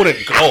said, I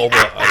wouldn't go,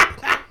 but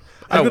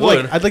I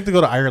would. I'd like to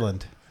go to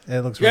Ireland. It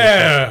looks really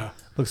Yeah. cool.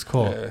 Looks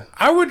cool. Yeah.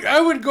 I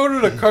would go to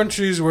the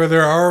countries where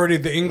they're already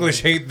the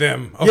English hate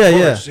them. Of Yeah,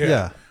 course,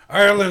 yeah.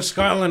 Ireland,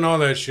 Scotland, all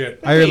that shit.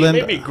 Ireland.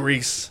 Maybe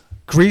Greece.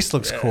 Greece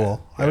looks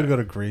cool. I would go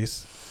to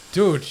Greece.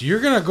 Dude, you're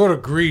gonna go to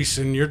Greece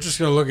and you're just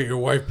gonna look at your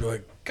wife and be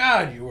like,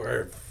 God, you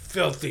are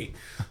filthy.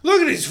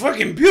 Look at these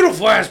fucking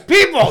beautiful ass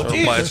people. Or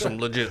buy Jesus. some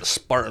legit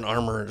Spartan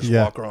armor and just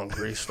Yeah. walk around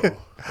Greece, though.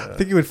 I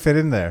think you would fit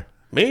in there.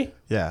 Me?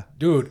 Yeah.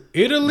 Dude,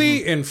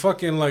 Italy and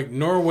fucking like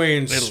Norway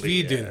and Italy,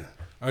 Sweden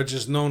are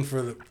just known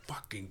for the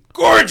fucking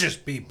gorgeous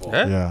people.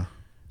 Yeah. Yeah.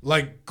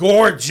 Like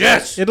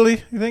gorgeous.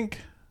 Italy, you think?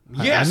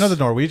 Yes. I know the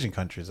Norwegian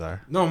countries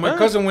are. No, my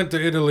cousin went to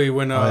Italy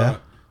when yeah?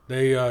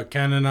 they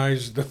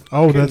canonized the.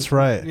 Oh, fucking- that's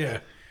right. Yeah.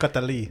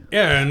 Katali.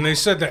 Yeah, and they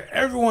said that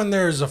everyone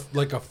there is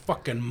like a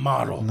fucking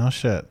model. No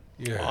shit.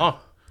 Yeah. Oh.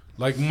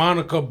 Like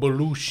Monica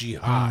Bellucci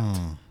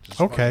hot. Just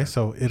Okay,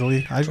 so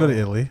Italy. I'd go to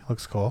Italy.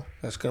 Looks cool.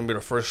 That's going to be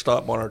the first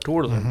stop on our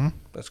tour, then.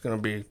 That's going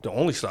to be the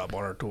only stop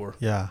on our tour.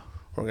 Yeah.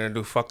 We're going to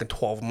do fucking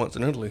 12 months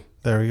in Italy.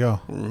 There we go.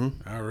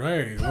 All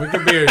right.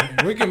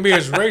 We can be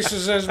as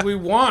racist as we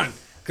want.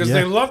 because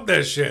they love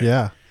that shit.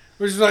 Yeah.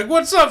 Which is like,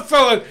 what's up,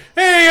 fellas?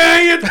 Hey, how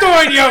you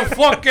doing, you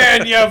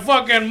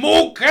fucking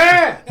mook?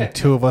 The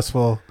two of us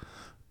will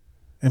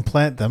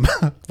implant them.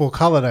 We'll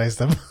colonize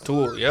them.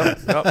 Tool, yep.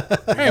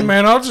 Hey,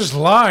 man, I'll just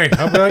lie.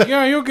 I'll be like,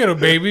 yeah, you'll get a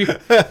baby.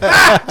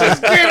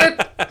 Just kidding.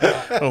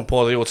 I'll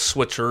pull the old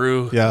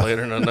switcheroo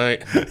later in the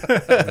night.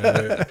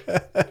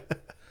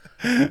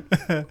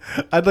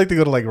 I'd like to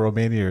go to like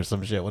Romania or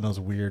some shit, one of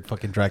those weird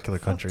fucking Dracula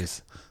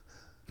countries.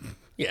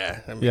 Yeah,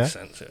 that makes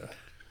sense, yeah.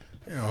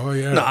 Oh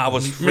yeah. No, I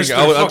was freaking.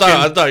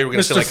 I thought you were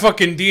gonna say like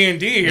fucking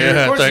D&D here.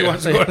 Of course you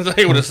want to go. I thought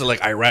you were gonna say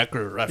like Iraq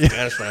or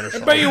Afghanistan or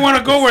something. I bet you want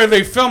to go where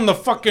they film the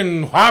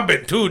fucking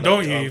Hobbit too,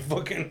 don't you?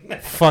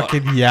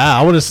 Fucking yeah!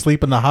 I want to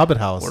sleep in the Hobbit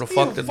house. Where the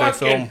fuck did they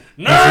film?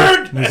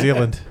 Nerd. New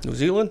Zealand. New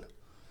Zealand.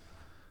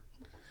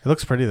 It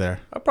looks pretty there.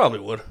 I probably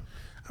would.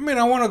 I mean,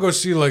 I want to go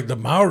see like the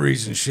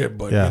Maoris and shit,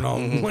 but you know,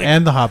 like,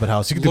 and the Hobbit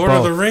house. You can Lord do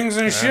both. of the Rings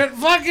and shit.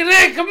 Fucking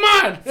hey, come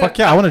on! Fuck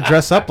yeah! I want to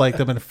dress up like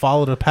them and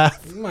follow the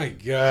path. Oh my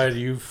God,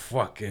 you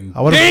fucking.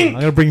 I'm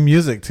gonna bring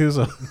music too,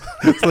 so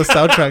the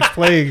soundtrack's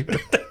playing.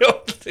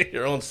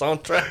 Your own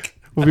soundtrack.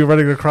 We'll be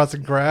running across the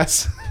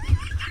grass.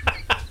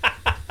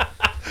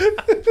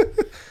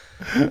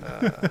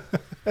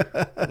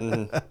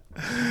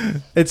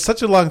 It's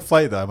such a long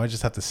flight, though. I might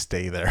just have to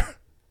stay there.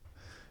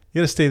 You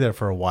got to stay there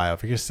for a while.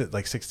 If you're going to sit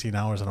like 16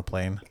 hours on a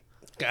plane.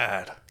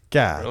 God.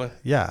 Yeah. Really?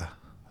 Yeah.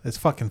 It's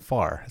fucking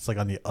far. It's like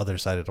on the other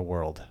side of the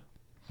world.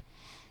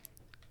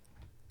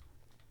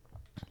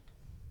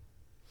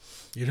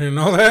 You didn't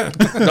know that?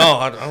 No,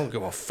 I don't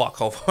give a fuck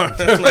how far.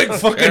 They're like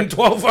fucking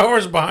 12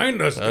 hours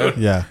behind us, dude.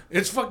 Yeah.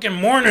 It's fucking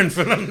morning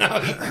for them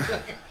now.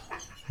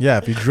 Yeah,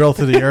 if you drill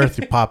through the earth,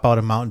 you pop out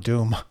of Mount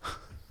Doom.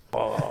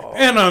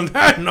 And on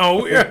that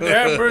note, we are the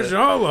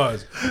Aboriginal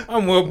Outlaws.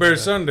 I'm Will Bear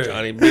Sunday.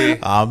 Johnny B.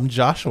 I'm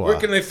Joshua. Where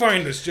can they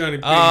find us, Johnny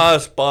B?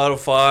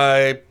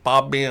 Spotify,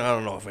 Podbean. I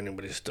don't know if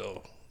anybody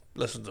still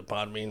listens to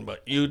Podbean,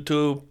 but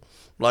YouTube,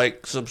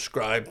 like,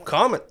 subscribe,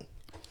 comment.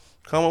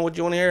 Comment what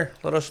you want to hear.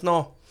 Let us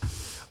know.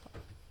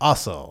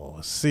 Also,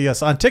 see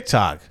us on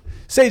TikTok.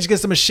 Sage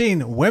Against the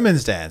Machine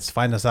Women's Dance.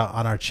 Find us out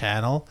on our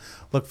channel.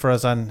 Look for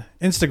us on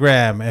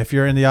Instagram if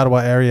you're in the Ottawa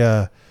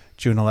area,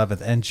 June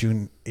 11th and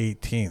June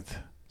 18th.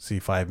 See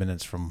 5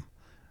 minutes from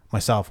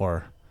myself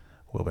or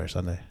Will Bear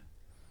Sunday.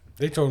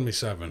 They told me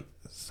 7.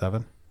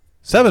 7?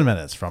 7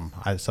 minutes from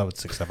I saw it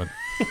 6, 7.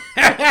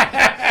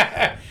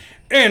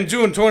 And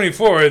June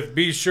 24th,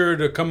 be sure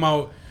to come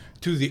out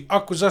to the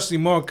Akwesasne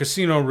Mall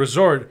Casino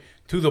Resort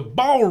to the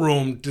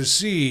ballroom to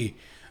see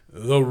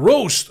the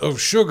roast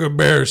of Sugar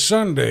Bear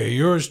Sunday.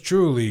 Yours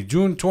truly,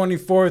 June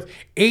 24th,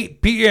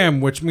 8 p.m.,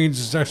 which means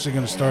it's actually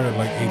going to start at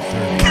like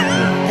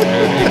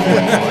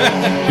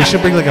 8:30. We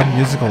should bring like a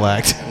musical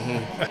act.